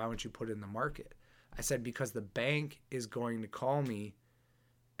do that? Why wouldn't you put it in the market? I said, because the bank is going to call me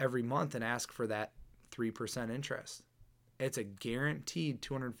every month and ask for that 3% interest. It's a guaranteed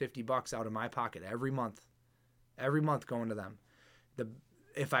 $250 out of my pocket every month going to them.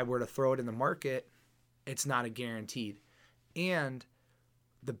 If I were to throw it in the market, it's not a guaranteed. And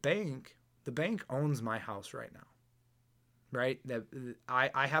the bank owns my house right now, right?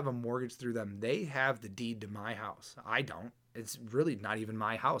 I have a mortgage through them. They have the deed to my house. I don't. It's really not even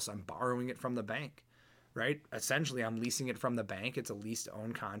my house. I'm borrowing it from the bank, right? Essentially, I'm leasing it from the bank. It's a lease to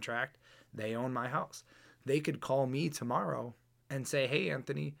own contract. They own my house. They could call me tomorrow and say, hey,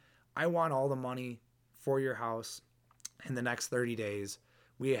 Anthony, I want all the money for your house in the next 30 days.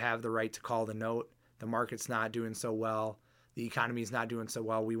 We have the right to call the note. The market's not doing so well. The economy's not doing so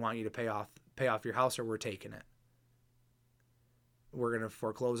well. We want you to pay off your house, or we're taking it. We're going to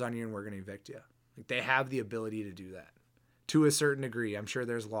foreclose on you, and we're going to evict you. Like, they have the ability to do that to a certain degree. I'm sure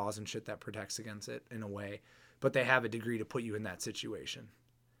there's laws and shit that protects against it in a way, but they have a degree to put you in that situation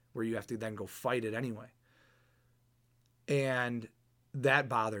where you have to then go fight it anyway. And that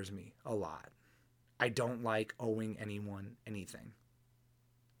bothers me a lot. I don't like owing anyone anything.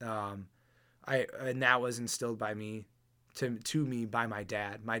 And that was instilled by me to me by my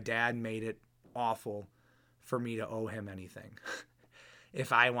dad. My dad made it awful for me to owe him anything.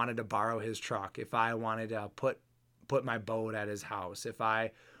 If I wanted to borrow his truck, if I wanted to put my boat at his house, if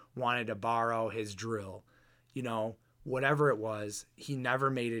I wanted to borrow his drill, you know, whatever it was, he never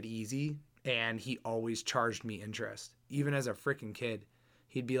made it easy, and he always charged me interest. Even as a freaking kid,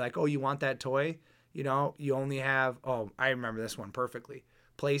 he'd be like, oh, you want that toy? You know, you only have, I remember this one perfectly.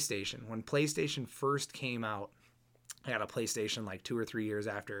 PlayStation. When PlayStation first came out, I got a PlayStation like 2 or 3 years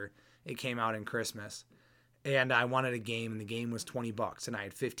after it came out in Christmas. And I wanted a game, and the game was $20, and I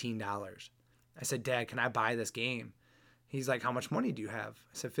had $15. I said, Dad, can I buy this game? He's like, how much money do you have?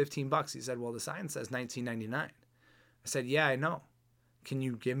 I said, $15. He said, well, the sign says $19.99. I said, yeah, I know. Can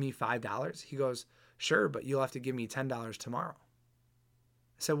you give me $5? He goes, sure, but you'll have to give me $10 tomorrow.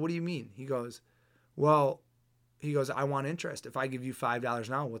 I said, what do you mean? He goes, I want interest. If I give you $5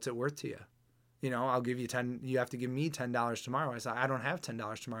 now, what's it worth to you? I'll give you 10, you have to give me $10 tomorrow. I said, I don't have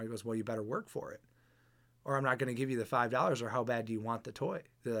 $10 tomorrow. He goes, well, you better work for it, or I'm not going to give you the $5, or how bad do you want the toy,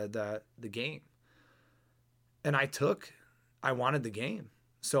 the game? And I wanted the game.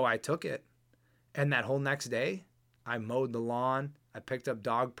 So I took it. And that whole next day, I mowed the lawn. I picked up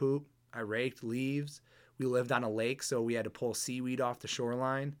dog poop. I raked leaves. We lived on a lake, so we had to pull seaweed off the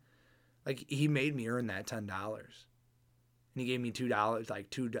shoreline. Like, he made me earn that $10. And he gave me $2, like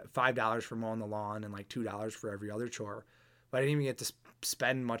 $5 for mowing the lawn, and like $2 for every other chore. But I didn't even get to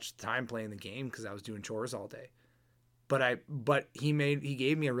spend much time playing the game because I was doing chores all day. But he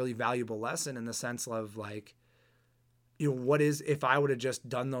gave me a really valuable lesson in the sense of, like, if I would have just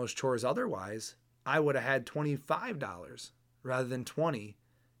done those chores otherwise, I would have had $25 rather than $20,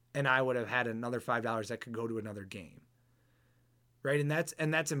 and I would have had another $5 that could go to another game. Right? And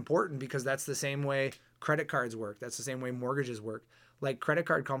that's important, because that's the same way credit cards work. That's the same way mortgages work. Like, credit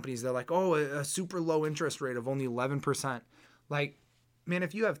card companies, they're like, oh, a super low interest rate of only 11%. Like, man,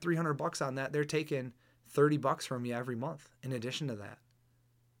 if you have $300 on that, they're taking $30 from you every month in addition to that.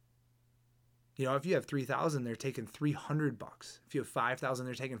 If you have 3,000, they're taking $300. If you have 5,000,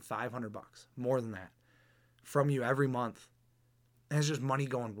 they're taking $500, more than that, from you every month. And it's just money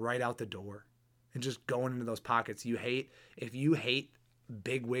going right out the door and just going into those pockets. If you hate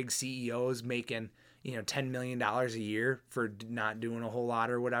big wig CEOs making, $10 million a year for not doing a whole lot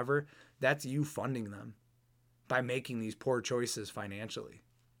or whatever, that's you funding them by making these poor choices financially.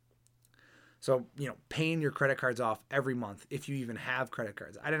 So, paying your credit cards off every month, if you even have credit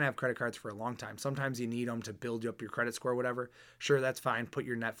cards. I didn't have credit cards for a long time. Sometimes you need them to build up your credit score or whatever. Sure, that's fine. Put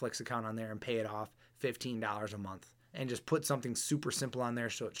your Netflix account on there and pay it off $15 a month. And just put something super simple on there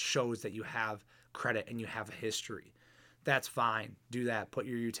so it shows that you have credit and you have a history. That's fine. Do that. Put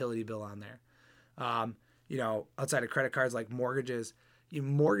your utility bill on there. Outside of credit cards, like mortgages,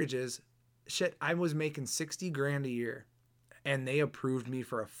 I was making $60,000 a year. And they approved me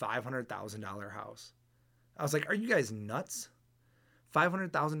for a $500,000 house. I was like, are you guys nuts?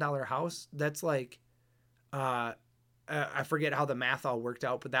 $500,000 house? That's like, I forget how the math all worked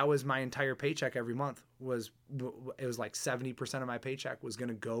out, but that was my entire paycheck every month. It was like 70% of my paycheck was going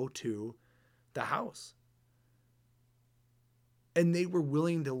to go to the house. And they were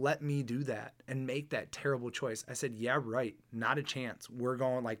willing to let me do that and make that terrible choice. I said, yeah, right. Not a chance. We're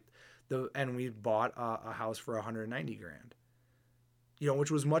going and we bought a house for $190,000.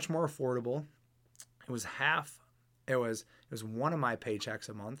 Which was much more affordable. It was it was one of my paychecks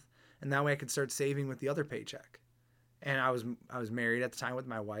a month, and that way I could start saving with the other paycheck. And I was married at the time with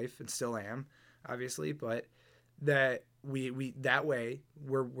my wife, and still am, obviously, but that that way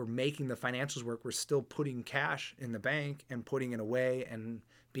we're making the financials work. We're still putting cash in the bank and putting it away and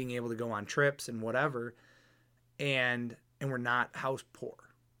being able to go on trips and whatever, and we're not house poor,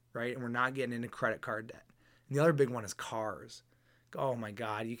 right? And we're not getting into credit card debt. And the other big one is cars. Oh my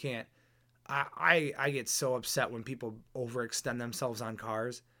God, you can't. I get so upset when people overextend themselves on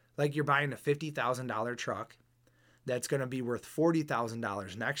cars. Like, you're buying a $50,000 truck that's going to be worth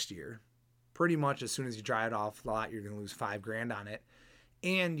 $40,000 next year. Pretty much as soon as you drive it off the lot, you're going to lose $5,000 on it.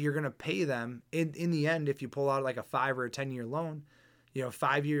 And you're going to pay them in the end, if you pull out like a 5 or a 10-year loan,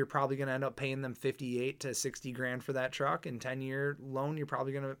 5-year, you're probably going to end up paying them $58,000 to $60,000 for that truck. And 10-year loan, you're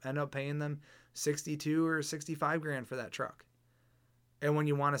probably going to end up paying them $62,000 or $65,000 for that truck. And when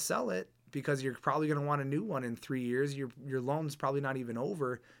you want to sell it, because you're probably going to want a new one in 3 years, your loan's probably not even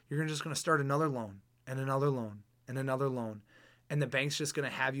over. You're just going to start another loan and another loan and another loan. And the bank's just going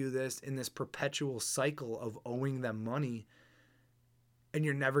to have you in this perpetual cycle of owing them money. And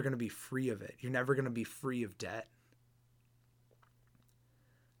you're never going to be free of it. You're never going to be free of debt.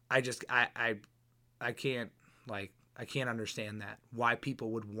 I can't understand that. Why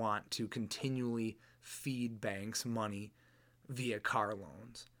people would want to continually feed banks money via car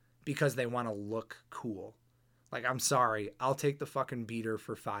loans, because they want to look cool. Like, I'm sorry, I'll take the fucking beater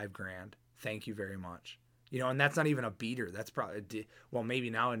for $5,000. Thank you very much. And that's not even a beater. That's probably, well, maybe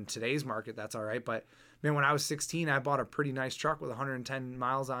now in today's market, that's all right. But man, when I was 16, I bought a pretty nice truck with 110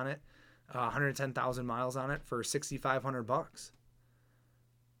 miles on it, 110,000 miles on it for $6,500.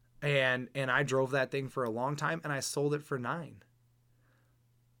 And I drove that thing for a long time, and I sold it for $9,000.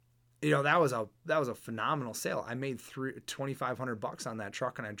 that was a phenomenal sale. I made $2,500 on that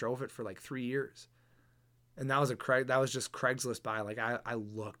truck, and I drove it for like 3 years. And that was just Craigslist buy. Like I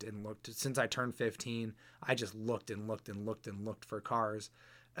looked and looked since I turned 15. I just looked and looked and looked and looked for cars,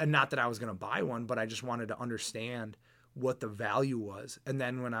 and not that I was going to buy one, but I just wanted to understand what the value was. And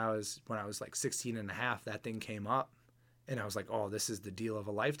then when I was like 16 and a half, that thing came up, and I was like, oh, this is the deal of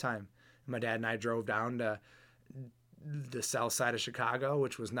a lifetime. And my dad and I drove down to the south side of Chicago,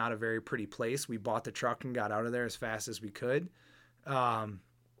 which was not a very pretty place. We bought the truck and got out of there as fast as we could. And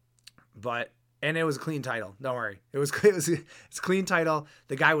it was a clean title. Don't worry. It's clean title.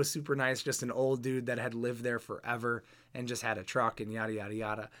 The guy was super nice, just an old dude that had lived there forever and just had a truck and yada, yada,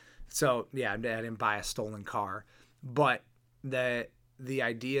 yada. So yeah, I didn't buy a stolen car, but the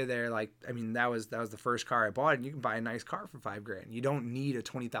idea there, like, I mean, that was the first car I bought, and you can buy a nice car for $5,000. You don't need a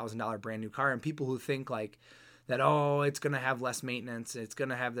 $20,000 brand new car. And people who think like that, oh, it's going to have less maintenance, it's going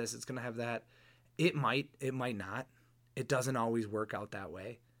to have this, it's going to have that. It might not. It doesn't always work out that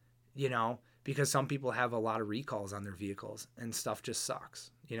way, because some people have a lot of recalls on their vehicles and stuff just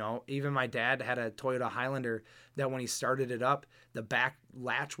sucks. Even my dad had a Toyota Highlander that when he started it up, the back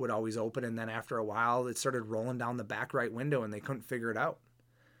latch would always open. And then after a while, it started rolling down the back right window and they couldn't figure it out.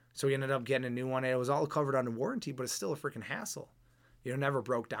 So he ended up getting a new one. It was all covered under warranty, but it's still a freaking hassle. Never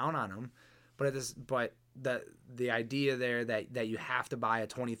broke down on them. But the idea there that you have to buy a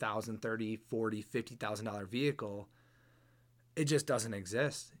 $20,000, $30,000, $40,000, $50,000 vehicle, it just doesn't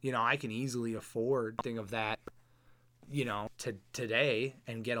exist. I can easily afford thing of that, today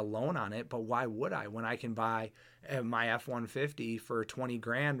and get a loan on it. But why would I when I can buy my F-150 for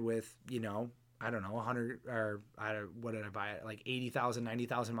 $20,000 with, I don't know, 100 or what did I buy it? Like 80,000,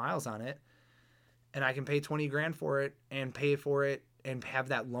 90,000 miles on it. And I can pay $20,000 for it and pay for it and have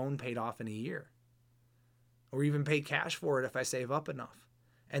that loan paid off in a year, or even pay cash for it if I save up enough.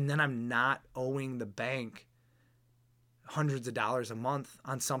 And then I'm not owing the bank hundreds of dollars a month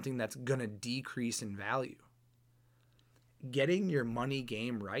on something that's going to decrease in value. Getting your money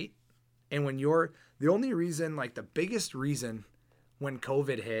game right. And when the only reason, like the biggest reason when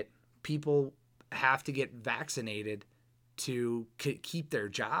COVID hit, people have to get vaccinated to keep their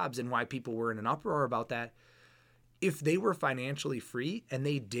jobs, and why people were in an uproar about that. If they were financially free and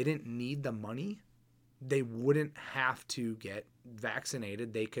they didn't need the money, they wouldn't have to get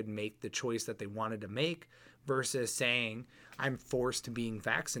vaccinated. They could make the choice that they wanted to make versus saying, I'm forced to being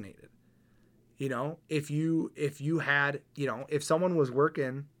vaccinated. If you had, if someone was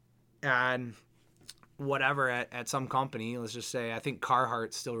working on whatever at some company, let's just say, I think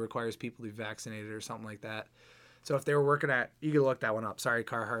Carhartt still requires people to be vaccinated or something like that. So if they were working you can look that one up. Sorry,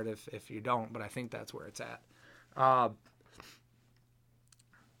 Carhartt, if you don't, but I think that's where it's at.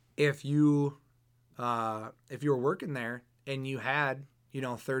 If you were working there and you had,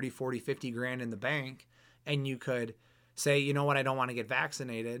 30, 40, 50 grand in the bank, and you could say, you know what, I don't want to get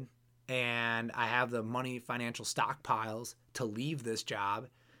vaccinated, and I have the money, financial stockpiles to leave this job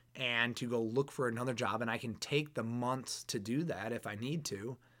and to go look for another job, and I can take the months to do that if I need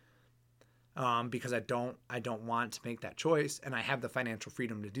to, because I don't want to make that choice, and I have the financial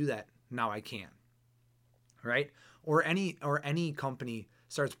freedom to do that. Now I can, right? Or any company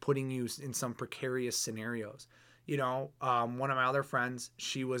starts putting you in some precarious scenarios. One of my other friends,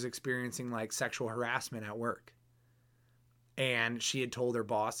 she was experiencing like sexual harassment at work, and she had told her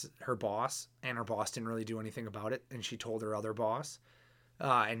boss, and her boss didn't really do anything about it. And she told her other boss,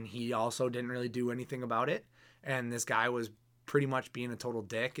 and he also didn't really do anything about it. And this guy was pretty much being a total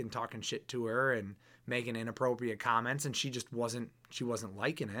dick and talking shit to her and making inappropriate comments. And she wasn't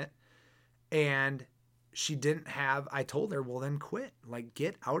liking it. And I told her, well, then quit, like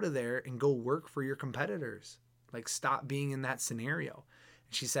get out of there and go work for your competitors. Like stop being in that scenario.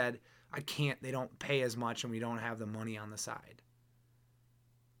 And she said, I can't, they don't pay as much and we don't have the money on the side.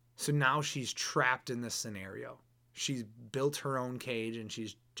 So now she's trapped in this scenario. She's built her own cage and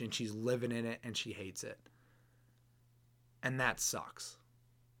she's living in it and she hates it. And that sucks.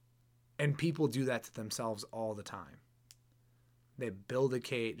 And people do that to themselves all the time. They build a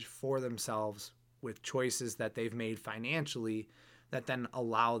cage for themselves with choices that they've made financially that then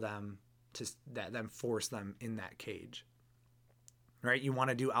allow them that then force them in that cage, right? You want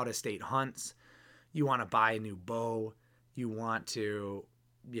to do out-of-state hunts. You want to buy a new bow. You want to,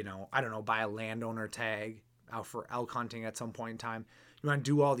 buy a landowner tag out for elk hunting at some point in time. You want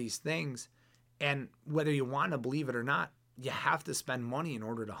to do all these things. And whether you want to believe it or not, you have to spend money in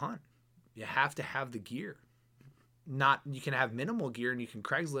order to hunt. You have to have the gear. You can have minimal gear and you can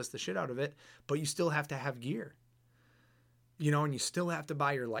Craigslist the shit out of it, but you still have to have gear. and you still have to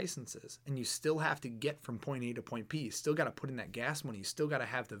buy your licenses, and you still have to get from point A to point B. You still got to put in that gas money. You still got to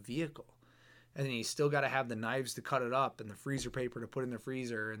have the vehicle. And then you still got to have the knives to cut it up, and the freezer paper to put in the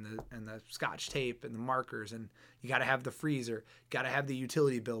freezer, and the scotch tape and the markers, and you got to have the freezer, got to have the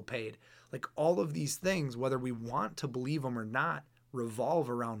utility bill paid. Like, all of these things, whether we want to believe them or not, revolve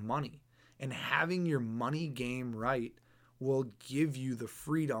around money. And having your money game right will give you the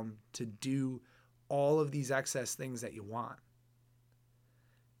freedom to do all of these excess things that you want.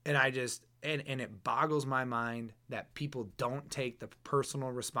 And and it boggles my mind that people don't take the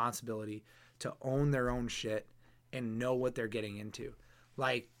personal responsibility to own their own shit and know what they're getting into.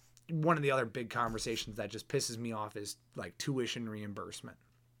 Like, one of the other big conversations that just pisses me off is like tuition reimbursement.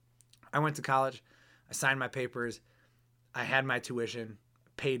 I went to college, I signed my papers, I had my tuition,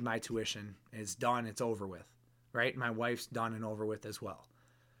 paid my tuition, it's done, it's over with, right? My wife's done and over with as well.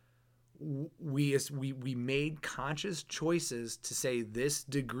 We made conscious choices to say this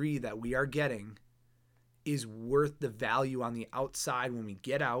degree that we are getting is worth the value on the outside. When we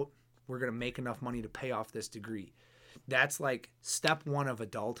get out, we're going to make enough money to pay off this degree. That's like step one of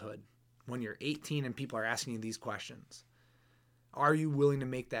adulthood. When you're 18 and people are asking you these questions, are you willing to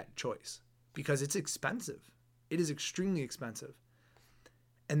make that choice? Because it's expensive. It is extremely expensive.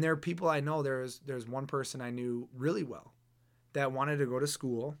 And there are people I know, there's one person I knew really well that wanted to go to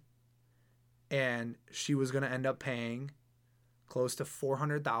school, and she was going to end up paying close to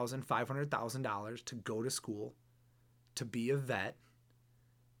 $400,000, $500,000 to go to school, to be a vet.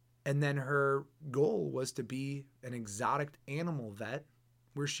 And then her goal was to be an exotic animal vet,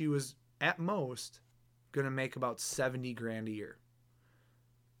 where she was at most going to make about $70,000 a year.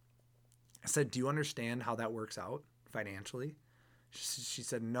 I said, do you understand how that works out financially? She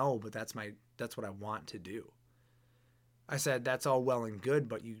said, no, but that's what I want to do. I said, that's all well and good,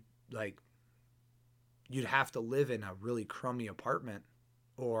 but you'd have to live in a really crummy apartment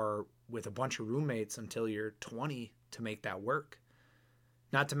or with a bunch of roommates until you're 20 to make that work.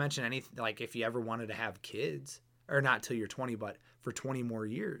 Not to mention anything, like if you ever wanted to have kids, or not till you're 20, but for 20 more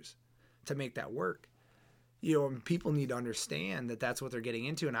years to make that work. And people need to understand that that's what they're getting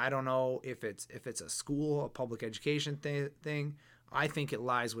into. And I don't know if it's a school, a public education thing. I think it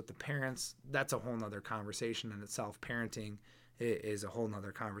lies with the parents. That's a whole nother conversation in itself. Parenting is a whole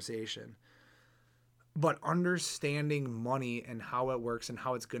nother conversation. But understanding money and how it works and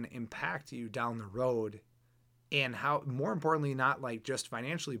how it's going to impact you down the road, and how, more importantly, not like just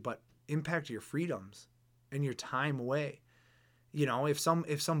financially, but impact your freedoms and your time away. If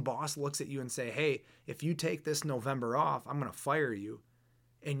some boss looks at you and say, hey, if you take this November off, I'm going to fire you,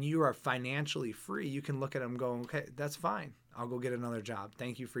 and you are financially free, you can look at them and go, okay, that's fine. I'll go get another job.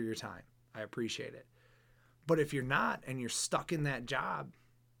 Thank you for your time. I appreciate it. But if you're not, and you're stuck in that job,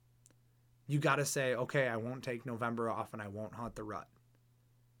 you got to say, okay, I won't take November off and I won't hunt the rut.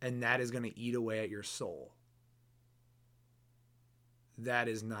 And that is going to eat away at your soul. That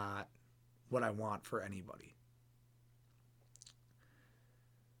is not what I want for anybody.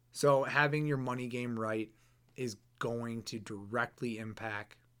 So having your money game right is going to directly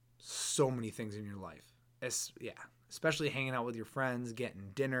impact so many things in your life. Especially hanging out with your friends, getting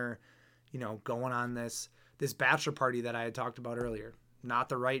dinner, going on this bachelor party that I had talked about earlier. Not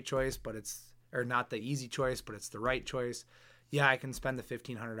the right choice, or not the easy choice, but it's the right choice. Yeah, I can spend the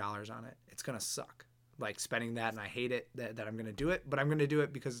 $1,500 on it. It's going to suck. Like spending that, and I hate it that I'm going to do it, but I'm going to do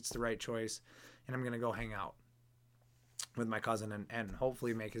it because it's the right choice, and I'm going to go hang out with my cousin and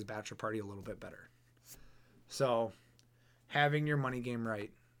hopefully make his bachelor party a little bit better. So having your money game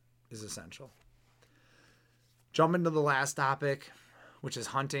right is essential. Jump into the last topic, which is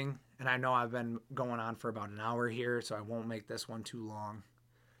hunting. And I know I've been going on for about an hour here, so I won't make this one too long.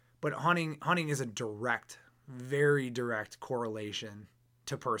 But hunting is a very direct correlation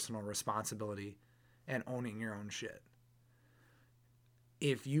to personal responsibility and owning your own shit.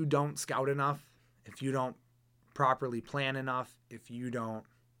 If you don't scout enough, if you don't properly plan enough, if you don't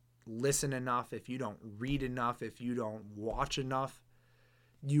listen enough, if you don't read enough, if you don't watch enough,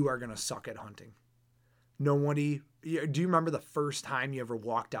 you are going to suck at hunting. Do you remember the first time you ever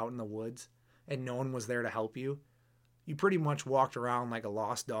walked out in the woods and no one was there to help you? You pretty much walked around like a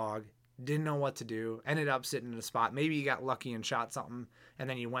lost dog, didn't know what to do, ended up sitting in a spot. Maybe you got lucky and shot something, and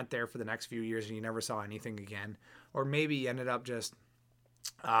then you went there for the next few years and you never saw anything again. Or maybe you ended up just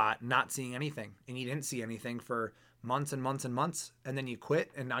not seeing anything, and you didn't see anything for months and months and months, and then you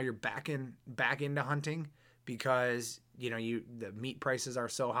quit, and now you're back into hunting because the meat prices are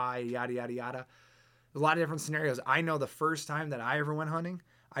so high, yada yada yada. A lot of different scenarios. I know the first time that I ever went hunting,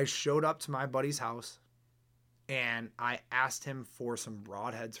 I showed up to my buddy's house and I asked him for some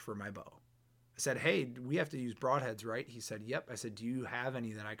broadheads for my bow. I said, hey, we have to use broadheads, right? He said, yep. I said, do you have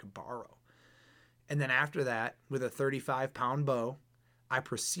any that I could borrow? And then after that, with a 35-pound bow, I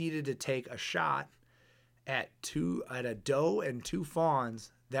proceeded to take a shot at a doe and 2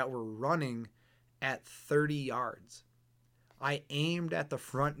 fawns that were running at 30 yards. I aimed at the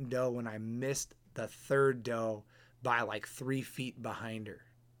front doe and I missed the third doe by like 3 feet behind her.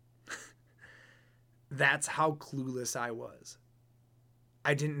 That's how clueless I was.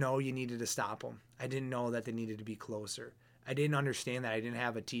 I didn't know you needed to stop them. I didn't know that they needed to be closer. I didn't understand that I didn't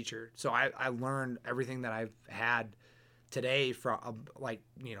have a teacher. So I learned everything that I've had today from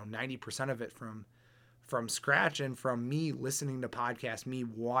 90% of it from scratch, and from me listening to podcasts, me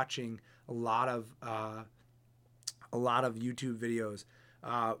watching a lot of YouTube videos,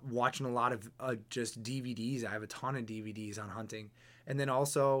 watching a lot of just DVDs. I have a ton of DVDs on hunting. And then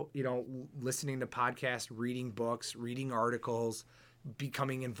also, listening to podcasts, reading books, reading articles,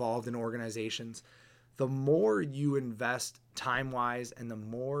 becoming involved in organizations. The more you invest time-wise and the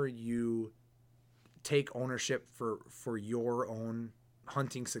more you take ownership for your own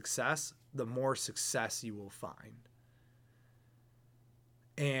hunting success, the more success you will find.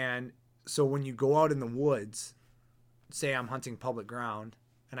 And so when you go out in the woods, say I'm hunting public ground,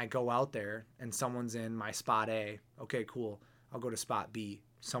 and I go out there and someone's in my spot A, okay, cool, I'll go to spot B.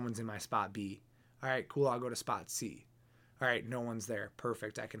 Someone's in my spot B. All right, cool, I'll go to spot C. All right, no one's there.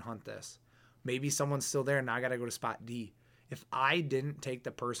 Perfect, I can hunt this. Maybe someone's still there, and now I got to go to spot D. If I didn't take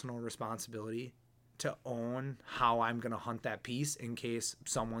the personal responsibility to own how I'm going to hunt that piece in case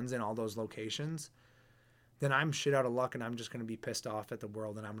someone's in all those locations, then I'm shit out of luck, and I'm just going to be pissed off at the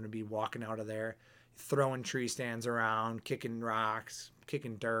world, and I'm going to be walking out of there, throwing tree stands around, kicking rocks,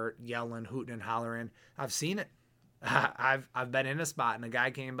 kicking dirt, yelling, hooting and hollering. I've seen it. I've been in a spot, and a guy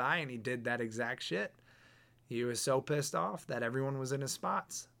came by, and he did that exact shit. He was so pissed off that everyone was in his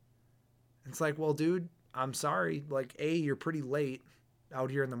spots. It's like, well, dude, I'm sorry. Like, A, you're pretty late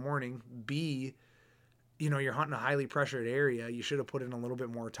out here in the morning. B, you're hunting a highly pressured area. You should have put in a little bit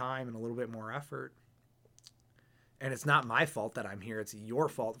more time and a little bit more effort. And it's not my fault that I'm here. It's your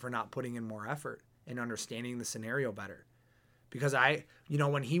fault for not putting in more effort and understanding the scenario better. Because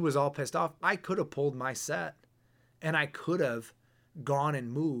when he was all pissed off, I could have pulled my set and I could have gone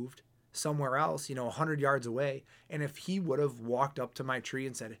and moved somewhere else, 100 yards away. And if he would have walked up to my tree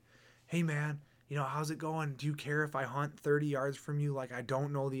and said, hey man, how's it going? Do you care if I hunt 30 yards from you? Like, I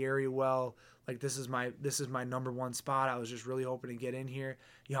don't know the area well. Like, this is my number one spot. I was just really hoping to get in here.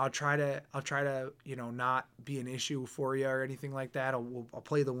 I'll try to, not be an issue for you or anything like that. I'll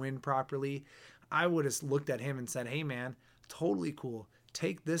play the wind properly. I would have looked at him and said, hey man, totally cool.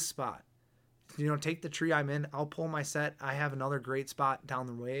 Take this spot. Take the tree I'm in. I'll pull my set. I have another great spot down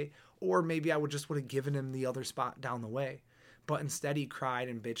the way. Or maybe I would have given him the other spot down the way. But instead he cried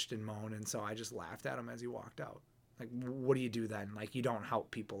and bitched and moaned, and so I just laughed at him as he walked out. Like, what do you do then? Like, you don't help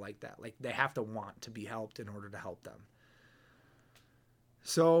people like that. Like, they have to want to be helped in order to help them.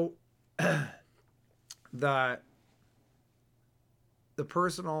 So the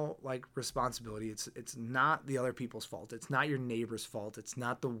personal responsibility, it's not the other people's fault. It's not your neighbor's fault. It's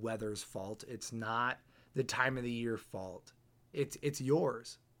not the weather's fault. It's not the time of the year fault. It's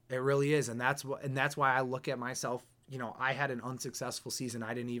yours. It really is. And that's why I look at myself. I had an unsuccessful season.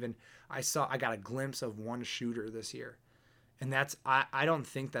 I got a glimpse of one shooter this year. And I don't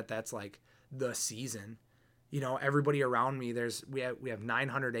think that's like the season. Everybody around me, we have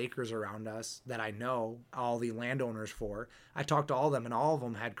 900 acres around us that I know all the landowners for. I talked to all of them, and all of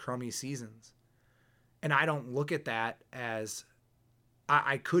them had crummy seasons. And I don't look at that as,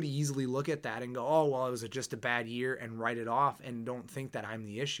 I could easily look at that and go, oh, well, it was just a bad year, and write it off and don't think that I'm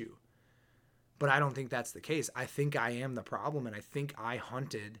the issue. But I don't think that's the case. I think I am the problem, and I think I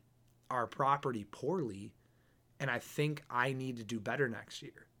hunted our property poorly, and I think I need to do better next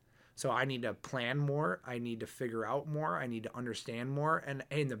year. So I need to plan more. I need to figure out more. I need to understand more.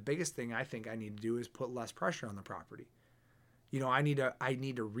 And the biggest thing I think I need to do is put less pressure on the property. I need to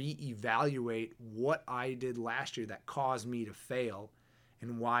reevaluate what I did last year that caused me to fail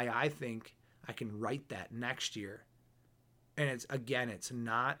and why I think I can right that next year. And it's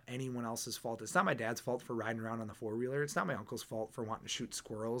not anyone else's fault. It's not my dad's fault for riding around on the four-wheeler. It's not my uncle's fault for wanting to shoot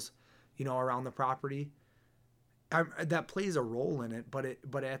squirrels, around the property. That plays a role in it, but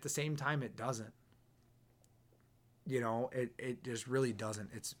at the same time, it doesn't. It just really doesn't.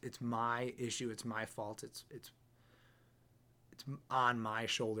 It's my issue. It's my fault. It's on my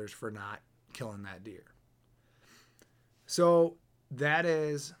shoulders for not killing that deer. So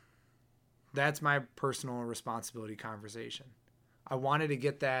that's my personal responsibility conversation. I wanted to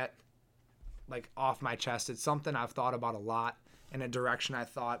get that off my chest. It's something I've thought about a lot, and a direction I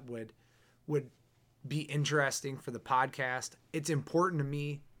thought would would be interesting for the podcast. It's important to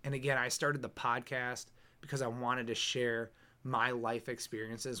me. And again, I started the podcast because I wanted to share my life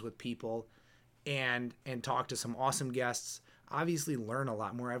experiences with people and talk to some awesome guests. Obviously learn a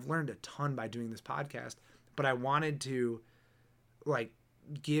lot more. I've learned a ton by doing this podcast, but I wanted to like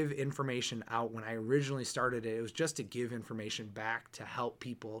give information out. When I originally started it, it was just to give information back to help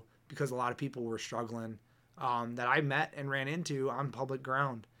people, because a lot of people were struggling that I met and ran into on public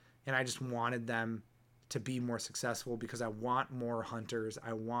ground. And I just wanted them to be more successful, because I want more hunters.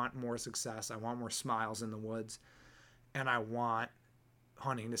 I want more success. I want more smiles in the woods. And I want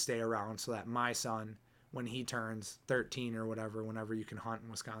hunting to stay around so that my son, when he turns 13 or whatever, whenever you can hunt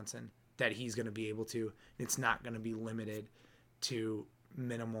in Wisconsin, that he's going to be able to. It's not going to be limited to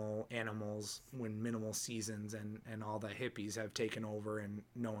minimal animals when minimal seasons and all the hippies have taken over and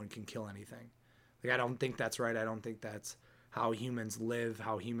no one can kill anything. Like, I don't think that's right. I don't think that's how humans live,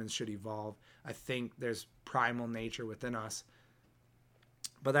 how humans should evolve. I think there's primal nature within us,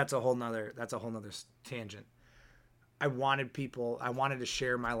 but that's a whole nother tangent. I wanted to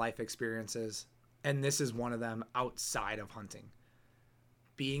share my life experiences, and this is one of them outside of hunting.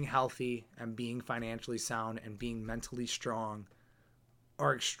 Being healthy and being financially sound and being mentally strong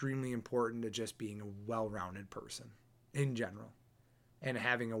are extremely important to just being a well-rounded person in general and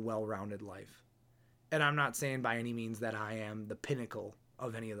having a well-rounded life. And I'm not saying by any means that I am the pinnacle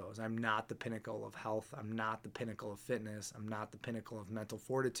of any of those. I'm not the pinnacle of health. I'm not the pinnacle of fitness. I'm not the pinnacle of mental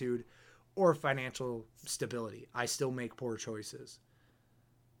fortitude or financial stability. I still make poor choices.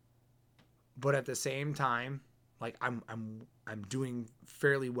 But at the same time, like I'm doing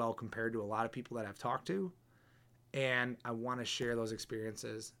fairly well compared to a lot of people that I've talked to. And I want to share those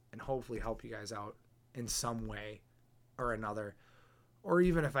experiences and hopefully help you guys out in some way or another. Or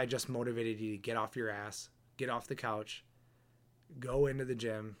even if I just motivated you to get off your ass, get off the couch, go into the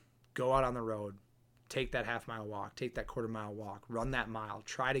gym, go out on the road, take that half-mile walk, take that quarter-mile walk, run that mile,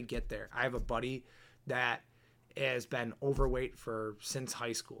 try to get there. I have a buddy that has been overweight since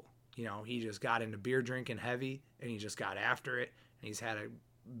high school. You know, he just got into beer drinking heavy, and he just got after it, and he's had a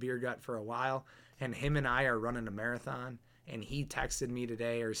beer gut for a while. And him and I are running a marathon, and he texted me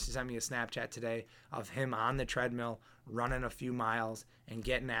today or sent me a Snapchat today of him on the treadmill running a few miles and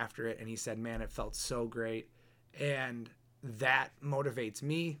getting after it. And he said, man, it felt so great. And that motivates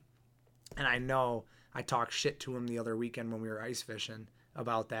me. And I know I talked shit to him the other weekend when we were ice fishing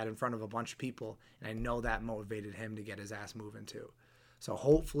about that in front of a bunch of people. And I know that motivated him to get his ass moving too. So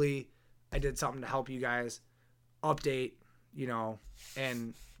hopefully I did something to help you guys update, you know,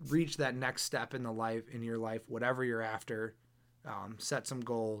 and reach that next step in your life, whatever you're after. Set some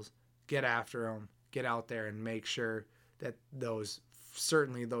goals, get after them, get out there and make sure that those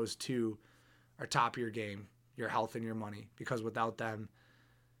two are top of your game, your health and your money, because without them,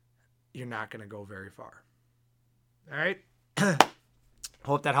 you're not going to go very far. All right.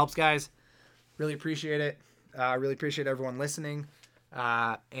 Hope that helps, guys. Really appreciate it. Really appreciate everyone listening.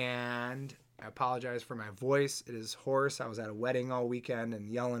 And I apologize for my voice. It is hoarse. I was at a wedding all weekend and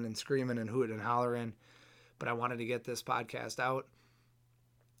yelling and screaming and hooting and hollering, but I wanted to get this podcast out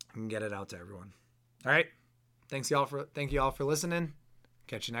and get it out to everyone. All right. Thank you all for listening.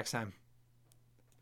 Catch you next time.